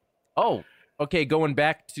 Okay. Oh, okay. Going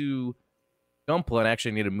back to Gunpla, and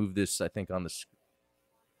actually I need to move this, I think, on the screen.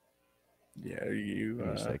 Yeah, you. Give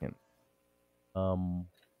me a second.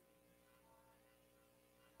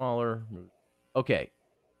 Smaller. Okay.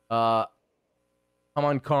 Come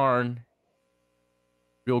on, Karn.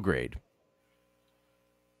 Real grade.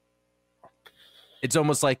 It's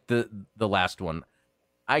almost like the last one.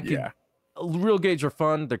 Real grades are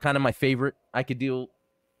fun. They're kind of my favorite. I could deal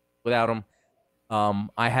without them.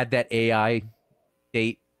 I had that AI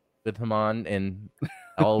date with him on, and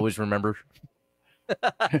I'll always remember.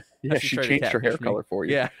 Yeah, she changed her hair color for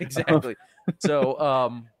you. Yeah, exactly.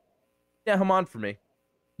 So, yeah, Haman for me.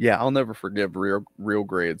 Yeah, I'll never forgive real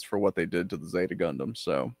grades for what they did to the Zeta Gundam.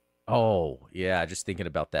 So. Oh yeah, just thinking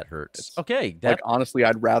about that hurts. Okay, honestly,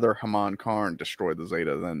 I'd rather Haman Karn destroy the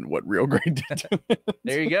Zeta than what real grade did.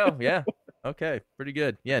 There you go. Yeah. Okay, pretty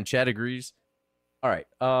good. Yeah, and Chad agrees. All right.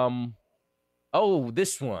 Oh,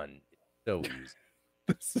 this one. So easy.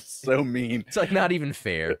 This is so mean. It's like not even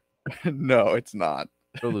fair. No, it's not.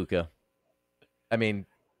 Luca. I mean,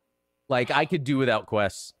 like I could do without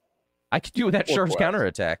quests. I could do without Sharp's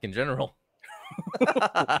counterattack in general.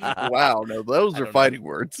 Wow, no, those are fighting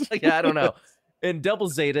words. Yeah, I don't know. In Double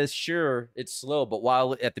Zeta, sure, it's slow, but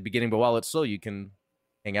while it's slow, you can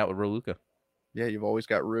hang out with Roluca. Yeah, you've always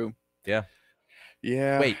got Rue. Yeah.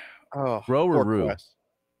 Wait. Oh, Ro or Rue?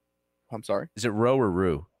 I'm sorry. Is it Ro or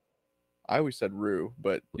Rue? I always said Rue,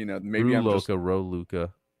 but maybe Rue I'm Loca, just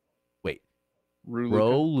Roluca. Wait.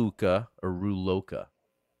 Roluca or Ruloka?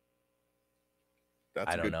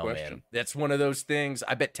 That's a good question. Man. That's one of those things.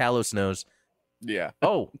 I bet Talos knows. Yeah.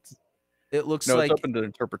 Oh, it looks like it's open to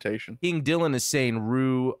interpretation. King Dylan is saying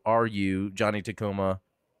Rue, R-U, Johnny Tacoma,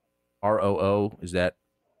 R-O-O. Is that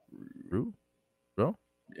Rue? Bro?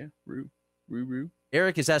 Yeah, Rue.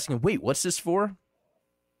 Eric is asking, wait, what's this for?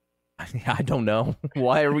 I don't know.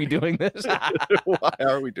 Why are we doing this? Why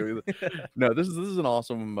are we doing this? No, this is an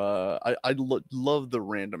awesome. I love the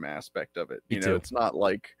random aspect of it. Me too. It's not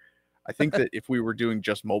like I think that if we were doing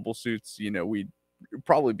just mobile suits, we'd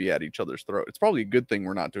probably be at each other's throat. It's probably a good thing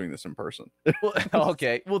we're not doing this in person. Well,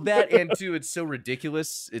 okay. Well, that and too, it's so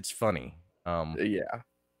ridiculous. It's funny. Yeah.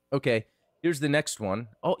 Okay. Here's the next one.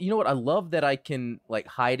 Oh, you know what? I love that I can like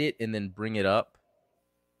hide it and then bring it up.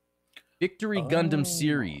 Victory Gundam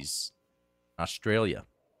series, Australia.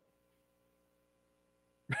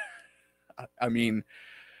 I mean,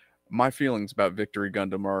 my feelings about Victory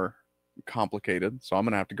Gundam are complicated, so I'm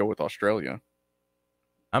gonna have to go with Australia.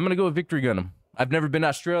 I'm gonna go with Victory Gundam. I've never been to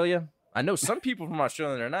Australia. I know some people from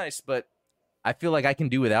Australia that are nice, but I feel like I can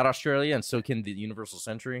do without Australia, and so can the Universal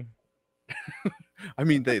Century. I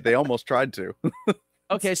mean, they almost tried to.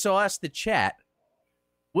 Okay, so I'll ask the chat.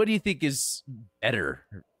 What do you think is better,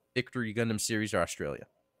 Victory Gundam series or Australia?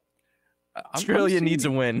 Australia needs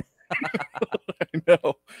a win. I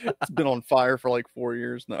know. It's been on fire for like 4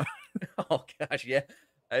 years now. Oh gosh, yeah,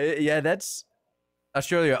 yeah. That's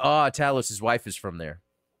Australia. Oh, Talos' wife is from there.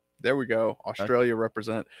 There we go. Australia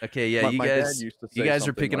represent. Okay, yeah. My dad used to say you guys are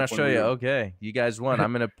something picking like Australia. Okay, you guys won.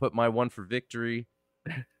 I'm gonna put my 1 for Victory,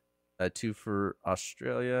 2 for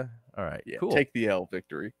Australia. All right, Yeah, cool. take the L,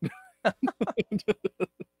 Victory.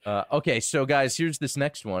 Okay, so guys, here's this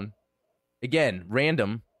next one. Again,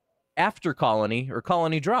 random. After Colony or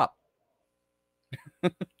Colony Drop?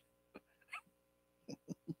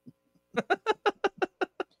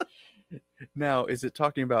 Now, is it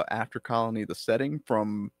talking about After Colony, the setting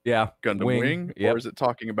from Gundam Wing. Wing, Yep. or is it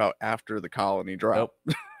talking about After the Colony Drop?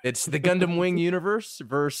 Nope. It's the Gundam Wing universe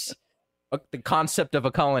versus the concept of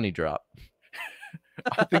a colony drop.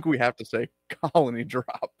 I think we have to say Colony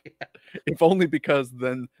Drop. If only because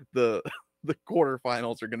then the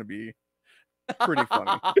quarterfinals are going to be pretty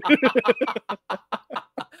funny.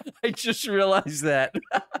 I just realized that.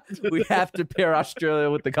 We have to pair Australia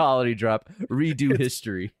with the colony drop. Redo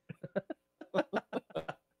history.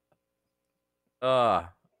 All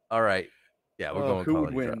right. Yeah, we're going who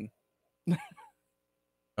would colony win? drop.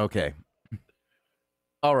 Okay.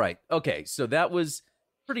 All right. Okay, so that was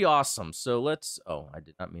pretty awesome. So let's I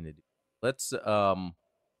did not mean to do. Let's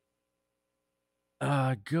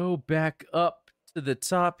go back up to the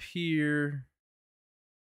top here.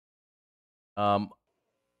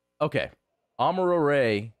 Okay. Amuro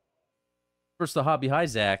Ray versus the Hobby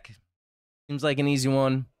Hyzak. Seems like an easy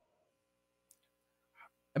one.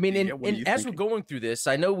 I mean, and as we're going through this,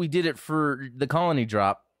 I know we did it for the colony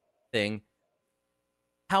drop thing.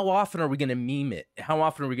 How often are we going to meme it? How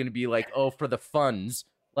often are we going to be like, oh, for the funds?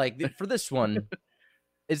 Like, for this one,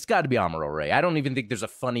 it's got to be Amuro Ray. I don't even think there's a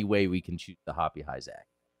funny way we can choose the Hobby Hyzak.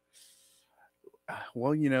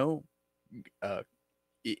 Well,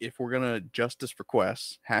 if we're going to justice for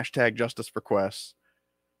Quest, hashtag justice for Quest,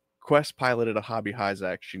 Quest piloted a Hobby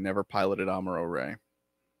Hyzak. She never piloted Amuro Ray.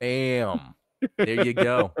 Bam. There you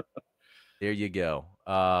go. There you go.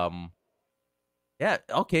 Yeah,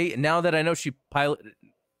 okay. Now that I know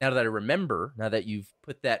now that I remember, now that you've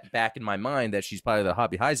put that back in my mind that she's piloted the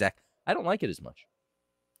Hobby Hyzak, I don't like it as much.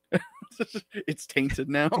 It's tainted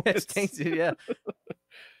now. It's tainted, yeah.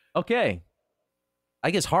 Okay.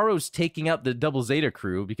 I guess Haru's taking out the Double Zeta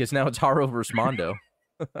crew because now it's Haru versus Mondo.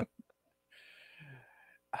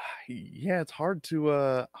 Yeah, it's hard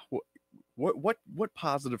to what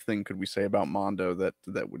positive thing could we say about Mondo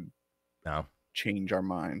that would change our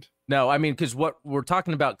mind? No, I mean, because what we're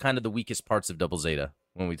talking about kind of the weakest parts of Double Zeta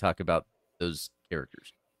when we talk about those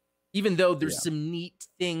characters. Even though there's some neat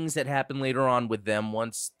things that happen later on with them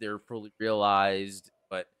once they're fully realized,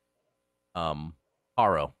 but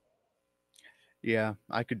Haru. Yeah,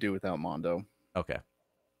 I could do without Mondo. Okay.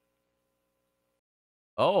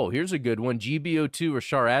 Oh, here's a good one. GBO2 or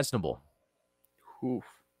Char Aznable? Oof.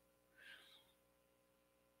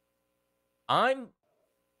 I'm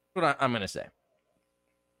going to say.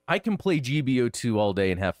 I can play GBO2 all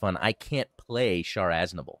day and have fun. I can't play Char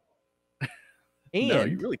Aznable. No,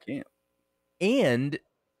 you really can't. And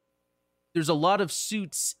there's a lot of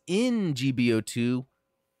suits in GBO2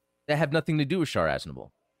 that have nothing to do with Char Aznable.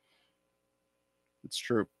 It's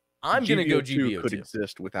true. I'm going to go GBO2. Could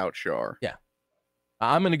exist without Char. Yeah.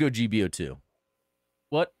 I'm going to go GBO2.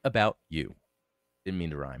 What about you? Didn't mean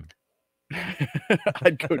to rhyme.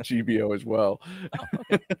 I'd go GBO as well. Oh,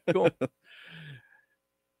 okay. Cool.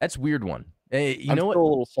 That's a weird one. Hey, you know what? I'm still a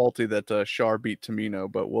little salty that Char beat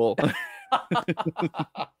Tamino, but we'll...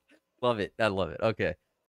 Love it. I love it. Okay.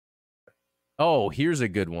 Oh, here's a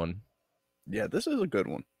good one. Yeah, this is a good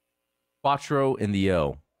one. Quattro and the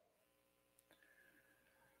O.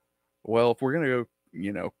 Well, if we're going to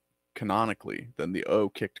go, canonically, then the O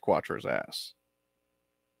kicked Quattro's ass.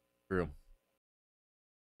 True.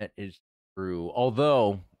 That is true.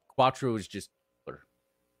 Although, Quattro is just cooler.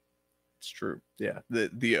 It's true. Yeah.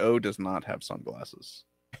 The O does not have sunglasses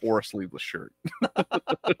or a sleeveless shirt.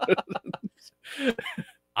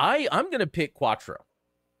 I'm going to pick Quattro.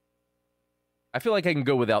 I feel like I can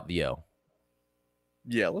go without the O.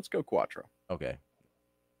 Yeah, let's go Quattro. Okay.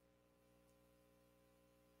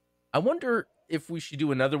 I wonder if we should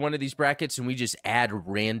do another one of these brackets and we just add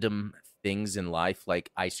random things in life like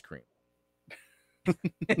ice cream.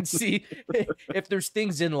 and see if there's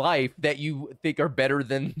things in life that you think are better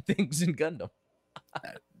than things in Gundam.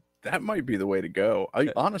 That might be the way to go. I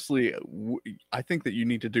honestly, I think that you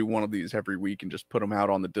need to do one of these every week and just put them out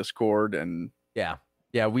on the Discord. And Yeah.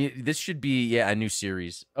 This should be a new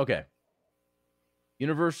series. Okay.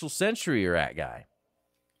 Universal Century or at guy.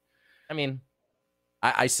 I mean,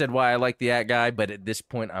 I said why I like the at guy, but at this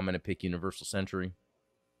point I'm gonna pick Universal Century.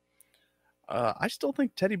 I still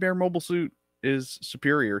think Teddy Bear Mobile Suit is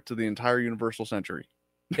superior to the entire Universal Century.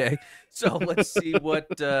 Okay, so let's see what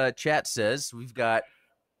chat says. We've got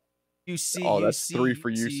UC. Oh, that's UC, 3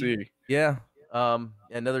 for UC. Yeah.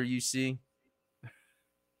 Another UC.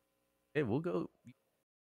 Okay, we'll go.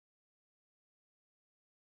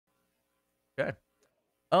 Okay.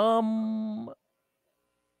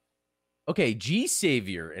 Okay, G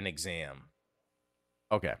Savior an exam.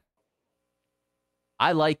 Okay.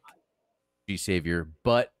 I like G Savior,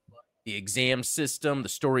 but the exam system, the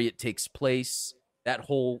story it takes place, that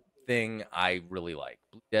whole thing I really like.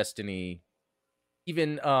 Blue Destiny,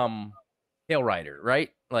 even Pale Rider,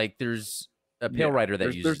 right? Like there's a Pale Rider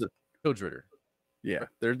that uses Codes Ritter. Yeah,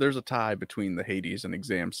 there's a tie between the Hades and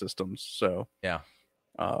exam systems. So yeah.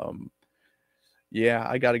 Yeah,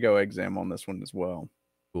 I got to go exam on this one as well.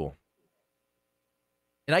 Cool.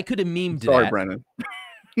 And I could have memed Sorry, that. Brennan.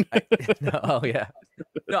 Oh yeah.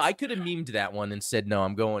 No, I could have memed that one and said no,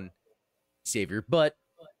 I'm going Savior, but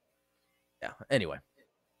yeah. Anyway.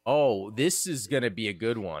 Oh, this is gonna be a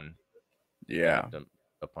good one. Yeah.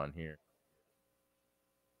 Up on here.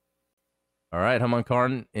 All right, Haman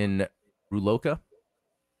Karn in Ruloka.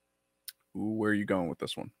 Ooh, where are you going with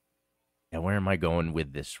this one? Yeah, where am I going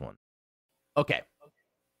with this one? Okay.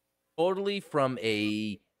 Totally from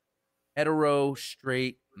a hetero,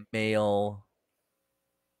 straight male,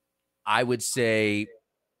 I would say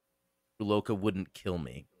Ruloka wouldn't kill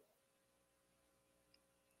me.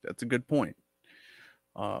 That's a good point.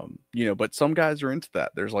 But some guys are into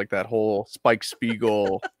that. There's like that whole Spike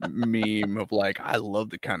Spiegel meme of like, I love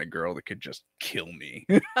the kind of girl that could just kill me.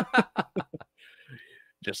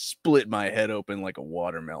 Just split my head open like a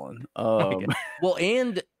watermelon. Well,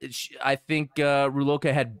 and I think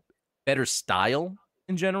Ruloka had better style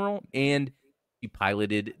in general, and he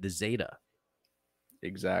piloted the Zeta.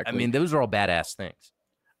 Exactly. I mean, those are all badass things.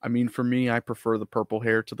 I mean, for me, I prefer the purple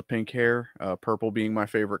hair to the pink hair. Purple being my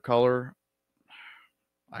favorite color.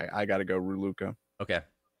 I got to go Ruloka. Okay.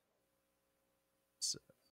 So.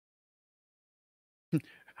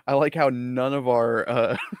 I like how none of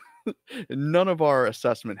our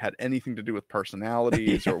assessment had anything to do with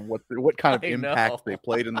personalities or what kind of impact they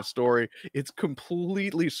played in the story. It's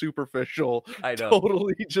completely superficial. I know.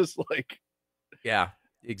 Totally just like. Yeah,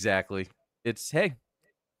 exactly. It's, hey,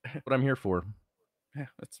 what I'm here for. Yeah,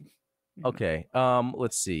 that's okay.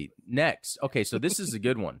 Let's see. Next. Okay, so this is a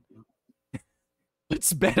good one.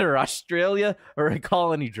 What's better, Australia or a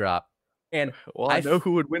colony drop? And I know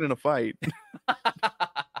who would win in a fight.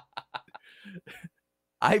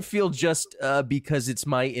 I feel just because it's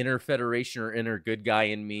my inner Federation or inner good guy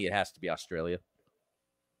in me, it has to be Australia.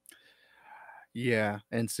 Yeah,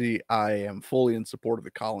 and see, I am fully in support of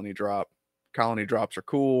the colony drop. Colony drops are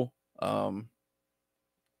cool. It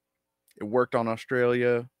worked on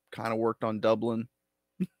Australia, kind of worked on Dublin.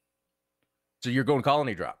 So you're going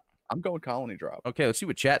colony drop? I'm going colony drop. Okay, let's see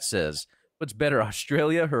what chat says. What's better,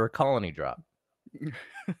 Australia or a colony drop?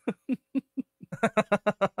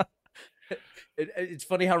 It's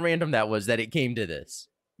funny how random that was that it came to this.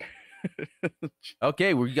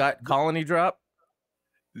 Okay, we got colony drop.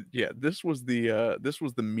 Yeah, this was the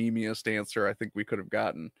memeiest answer I think we could have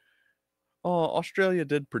gotten. Oh, Australia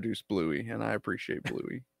did produce Bluey, and I appreciate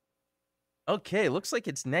Bluey. Okay, looks like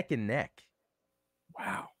it's neck and neck.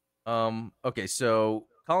 Wow. Okay, so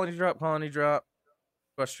colony drop,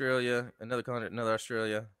 Australia, another colony, another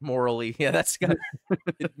Australia. Morally, yeah, that's got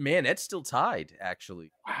man, that's still tied,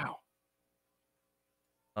 actually. Wow.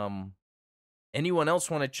 Anyone else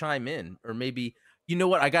want to chime in? Or maybe, you know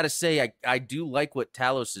what, I gotta say, I do like what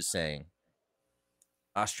Talos is saying.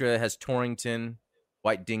 Australia has Torrington,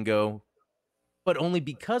 White Dingo, but only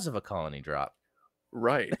because of a colony drop.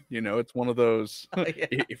 Right. It's one of those. Yeah.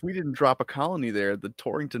 If we didn't drop a colony there, the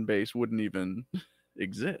Torrington base wouldn't even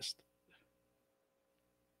exist.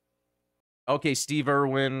 Okay, Steve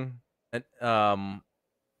Irwin. Yeah,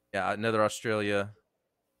 another Australia.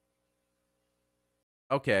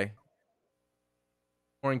 Okay.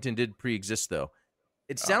 Torrington did pre-exist, though.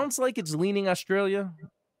 It sounds like it's leaning Australia.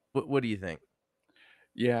 What do you think?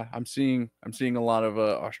 Yeah, I'm seeing a lot of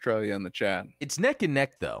Australia in the chat. It's neck and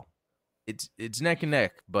neck, though. It's neck and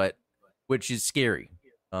neck, but which is scary.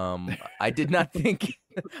 I did not think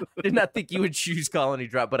I did not think you would choose Colony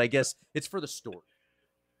Drop, but I guess it's for the story.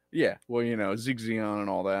 Yeah, well, Zigzion and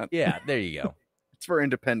all that. Yeah, there you go. It's for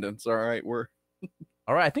independence, all right?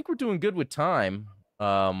 All right, I think we're doing good with time.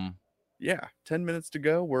 Yeah, 10 minutes to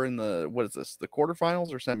go. We're in what is this? The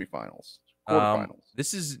quarterfinals or semifinals? Quarterfinals.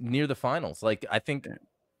 This is near the finals. Like, I think Yeah.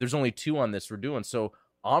 there's only 2 on this we're doing. So,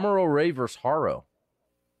 Amuro Ray versus Haro.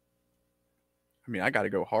 I mean, I got to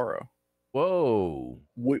go Haro. Whoa.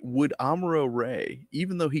 Would Amuro Ray,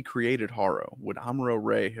 even though he created Haro, would Amuro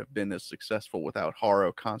Ray have been as successful without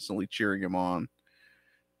Haro constantly cheering him on?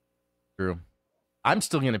 True. I'm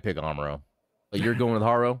still going to pick Amuro. But you're going with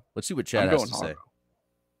Haro? Let's see what Chad has to say.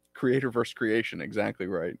 Creator versus creation, exactly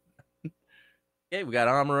right. Okay, we got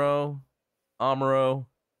Amuro.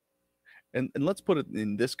 And let's put it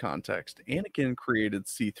in this context. Anakin created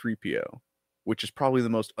C-3PO, which is probably the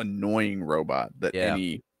most annoying robot that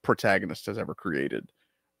any protagonist has ever created.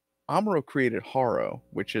 Amuro created Haro,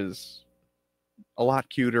 which is a lot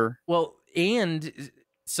cuter. Well, and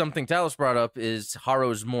something Talos brought up is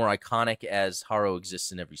Haro's more iconic as Haro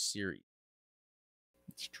exists in every series.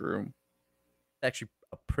 It's true. It's actually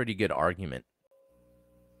a pretty good argument.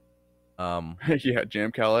 Yeah,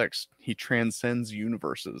 Jamcal X, he transcends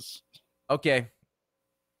universes. Okay.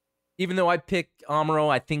 Even though I picked Amuro,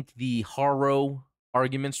 I think the Haro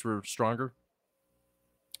arguments were stronger.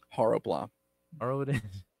 Haro blah. Haro it is.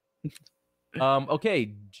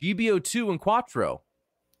 Okay, GBO2 and Quattro.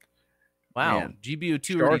 Wow, Man,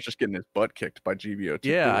 GBO2 Char's just getting his butt kicked by GBO2.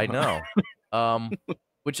 Yeah, I know.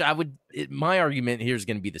 Which my argument here is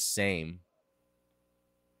going to be the same.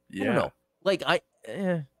 Yeah. I don't know. Like,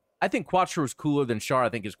 I think Quattro is cooler than Char. I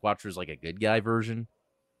think his Quattro is like a good guy version.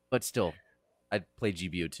 But still, I'd play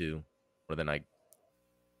GBO2 more than I...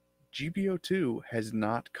 GBO2 has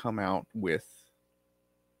not come out with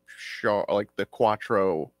Char, like the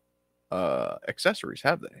Quattro accessories,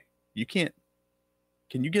 have they? You can't...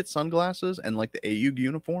 Can you get sunglasses and like the AUG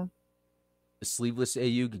uniform? The sleeveless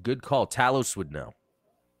AUG, good call. Talos would know.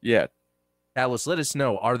 Yeah. Talos, let us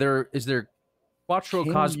know. Is there Quattro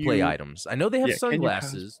cosplay items? I know they have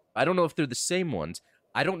sunglasses. I don't know if they're the same ones.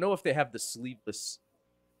 I don't know if they have the sleeveless.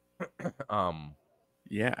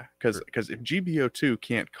 Yeah, because if GBO2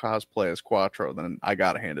 can't cosplay as Quattro, then I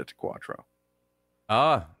gotta hand it to Quattro.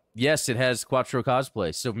 Yes, it has Quattro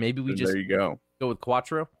cosplay. So maybe we just there you go with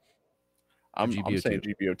Quattro. I'm saying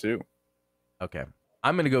GBO2. Okay,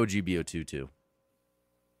 I'm gonna go GBO2 too.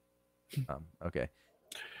 Okay,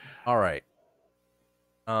 all right.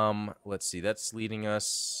 Let's see. That's leading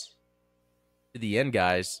us to the end,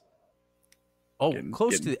 guys. Oh,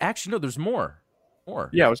 actually, no, there's more.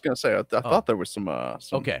 Yeah, I was gonna say. I thought there was some.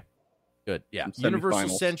 Okay, good. Yeah, Universal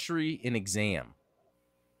Century in Exam.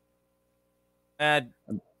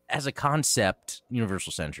 As a concept,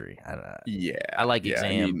 Universal Century. I like Exam. I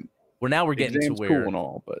mean, we're getting to where cool and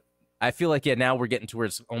all, but I feel like now we're getting to where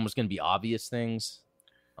it's almost going to be obvious things.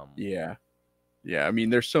 Yeah. I mean,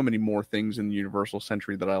 there's so many more things in the Universal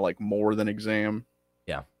Century that I like more than Exam.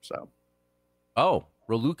 Yeah. So. Oh,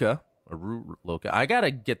 Roluka or Ruluka. I gotta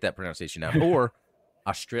get that pronunciation out. Or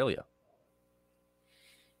Australia.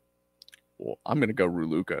 Well, I'm gonna go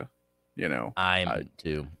Ruluka. I'm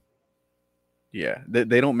too. Yeah,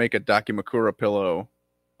 they don't make a Dakimakura pillow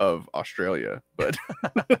of Australia, but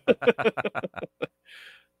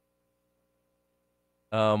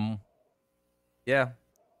yeah,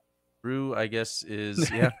 Rue, I guess is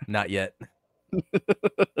not yet.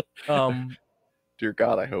 Dear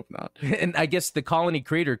God, I hope not. And I guess the colony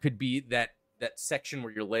crater could be that section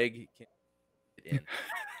where your leg can fit in,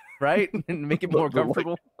 right, and make it more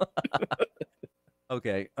comfortable.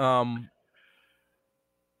 Okay.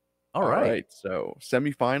 All right. So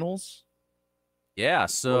semifinals. Yeah.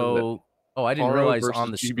 So. Oh, I didn't realize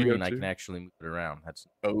on the screen GBO2? I can actually move it around. That's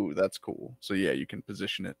cool. So yeah, you can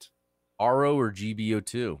position it. RO or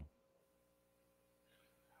GBO2?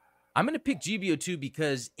 I'm going to pick GBO2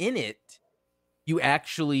 because in it, you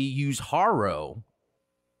actually use Haro.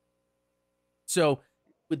 So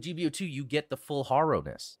with GBO2, you get the full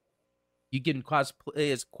Haro-ness. You can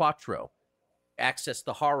cosplay as Quattro, access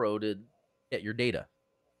the Haro to get your data.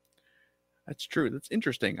 That's true. That's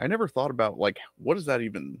interesting. I never thought about, like, what does that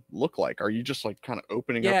even look like? Are you just, like, kind of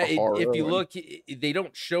opening up a Haro? If you look, they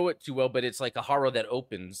don't show it too well, but it's like a Haro that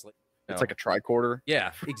opens. It's like a tricorder.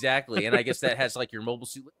 Yeah, exactly. And I guess that has, like, your mobile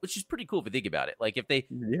suit, which is pretty cool if you think about it. Like, if they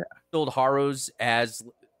sold Haros as,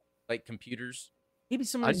 like, computers, maybe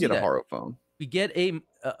someone I'd get a Haro phone. We get a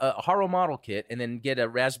Haro model kit and then get a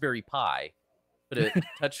Raspberry Pi, put a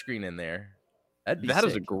touchscreen in there. That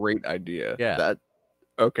is a great idea. Yeah.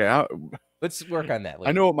 Okay. Let's work on that I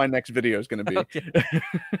later. know what my next video is going to be. Okay.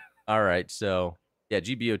 All right. So yeah,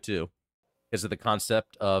 GBO2 because of the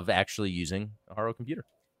concept of actually using a Haro computer.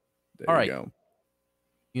 All There you right. go.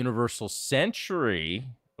 Universal Century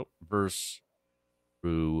versus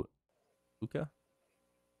Ruka.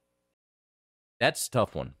 That's a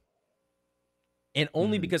tough one. And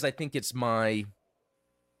only because I think it's my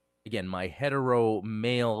hetero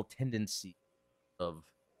male tendency of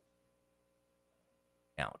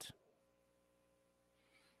out.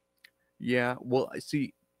 Yeah, well, I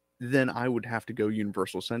see. Then I would have to go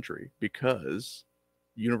Universal Century because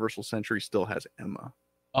Universal Century still has Emma.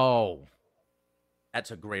 Oh,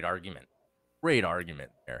 that's a great argument. Great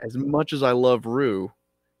argument there. As much as I love Rue,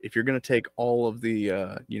 if you're going to take all of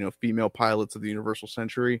the female pilots of the Universal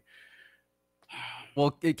Century,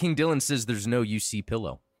 well, King Dylan says there's no UC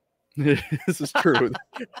pillow. this is true.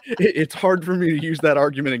 It's hard for me to use that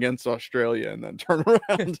argument against Australia and then turn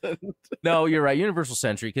around. No, you're right. Universal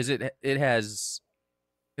Century because it has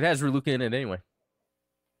Reluca in it anyway.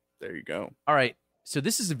 There you go. All right. So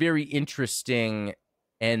this is a very interesting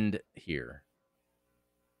end here.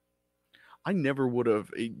 I never would have,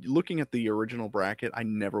 looking at the original bracket, I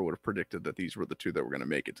never would have predicted that these were the two that were going to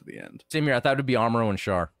make it to the end. Same here. I thought it would be Amuro and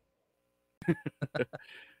Char.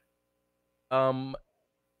 Again,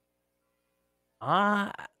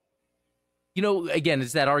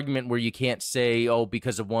 it's that argument where you can't say, oh,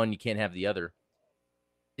 because of one, you can't have the other.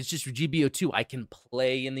 It's just for GBO2, I can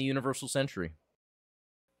play in the Universal Century.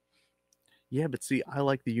 Yeah, but see, I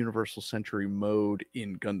like the Universal Century mode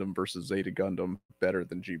in Gundam versus Zeta Gundam better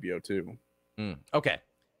than GBO2. Okay.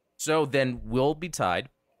 So then we'll be tied.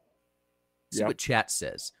 See what chat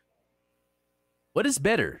says. What is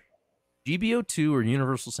better, GBO2 or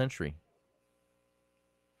Universal Century?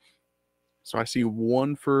 So I see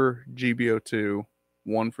one for GBO2,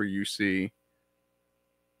 one for UC,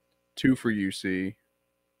 two for UC.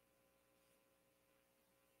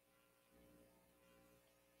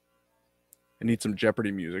 I need some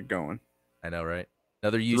Jeopardy music going. I know, right?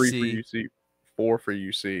 Another UC. 3 for UC, 4 for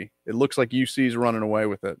UC. It looks like UC's running away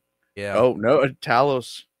with it. Yeah. Oh, no,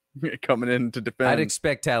 Talos coming in to defend. I'd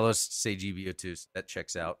expect Talos to say GBO2. That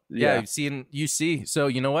checks out. Yeah, you've seen UC. So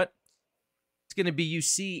you know what? It's going to be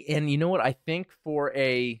UC. And you know what? I think for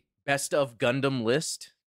a best of Gundam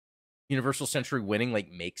list, Universal Century winning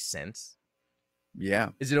makes sense. Yeah.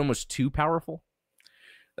 Is it almost too powerful?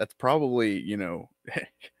 That's probably,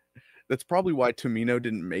 that's probably why Tomino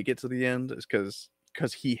didn't make it to the end, is because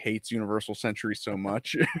he hates Universal Century so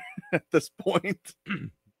much at this point.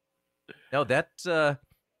 No, that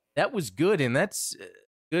was good, and that's a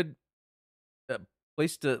good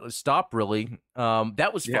place to stop, really.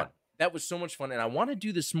 That was fun. That was so much fun, and I want to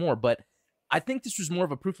do this more, but I think this was more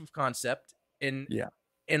of a proof of concept, and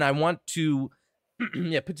I want to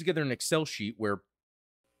put together an Excel sheet where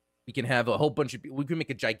we can have a whole bunch of people. We can make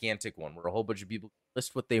a gigantic one where a whole bunch of people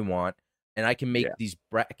list what they want, and I can make these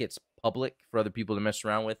brackets public for other people to mess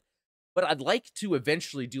around with. But I'd like to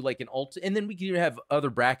eventually do an and then we can have other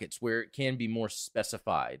brackets where it can be more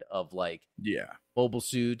specified of mobile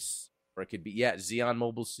suits, or it could be Xeon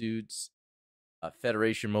mobile suits,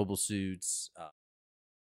 Federation mobile suits,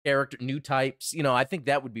 character new types. I think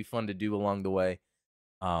that would be fun to do along the way.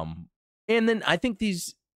 And then I think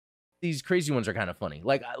these crazy ones are kind of funny.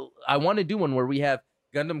 I want to do one where we have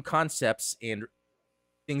Gundam concepts and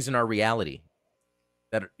things in our reality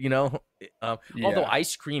that although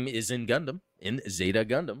ice cream is in Gundam, in Zeta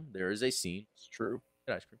Gundam, there is a scene. It's true.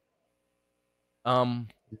 Ice cream.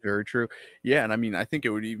 Very true. Yeah, and I mean, I think it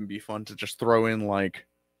would even be fun to just throw in I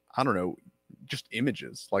don't know, just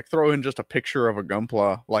images. Throw in just a picture of a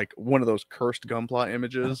Gunpla, one of those cursed Gunpla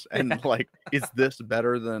images, and is this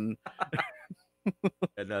better than?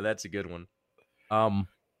 No, that's a good one.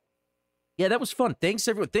 Yeah, that was fun. Thanks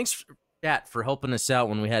everyone. Thanks chat for helping us out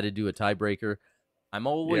when we had to do a tiebreaker. I'm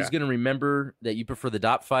always going to remember that you prefer the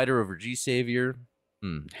Dot Fighter over G Savior.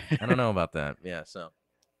 I don't know about that. Yeah, so.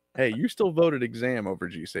 Hey, you still voted Exam over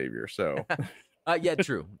G Savior, so. Yeah,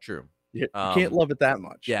 true. You can't love it that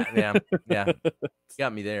much. Yeah.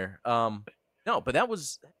 Got me there. No, but that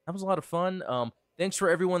was a lot of fun. Thanks for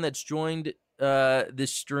everyone that's joined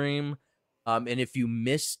this stream. And if you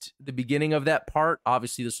missed the beginning of that part,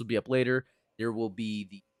 obviously this will be up later. There will be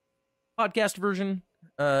the podcast version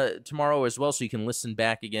tomorrow as well, so you can listen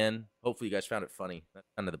back again. Hopefully you guys found it funny. That's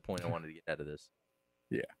kind of the point I wanted to get out of this.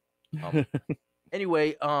 Yeah.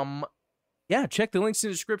 Anyway, check the links in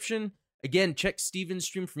the description. Again, check Steven's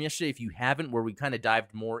stream from yesterday if you haven't, where we kind of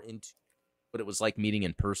dived more into what it was like meeting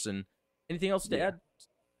in person. Anything else to add?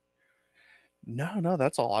 No,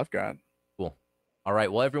 that's all I've got. Cool. All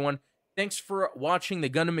right. Well, everyone, Thanks for watching the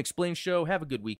Gundam Explained show. Have a good week.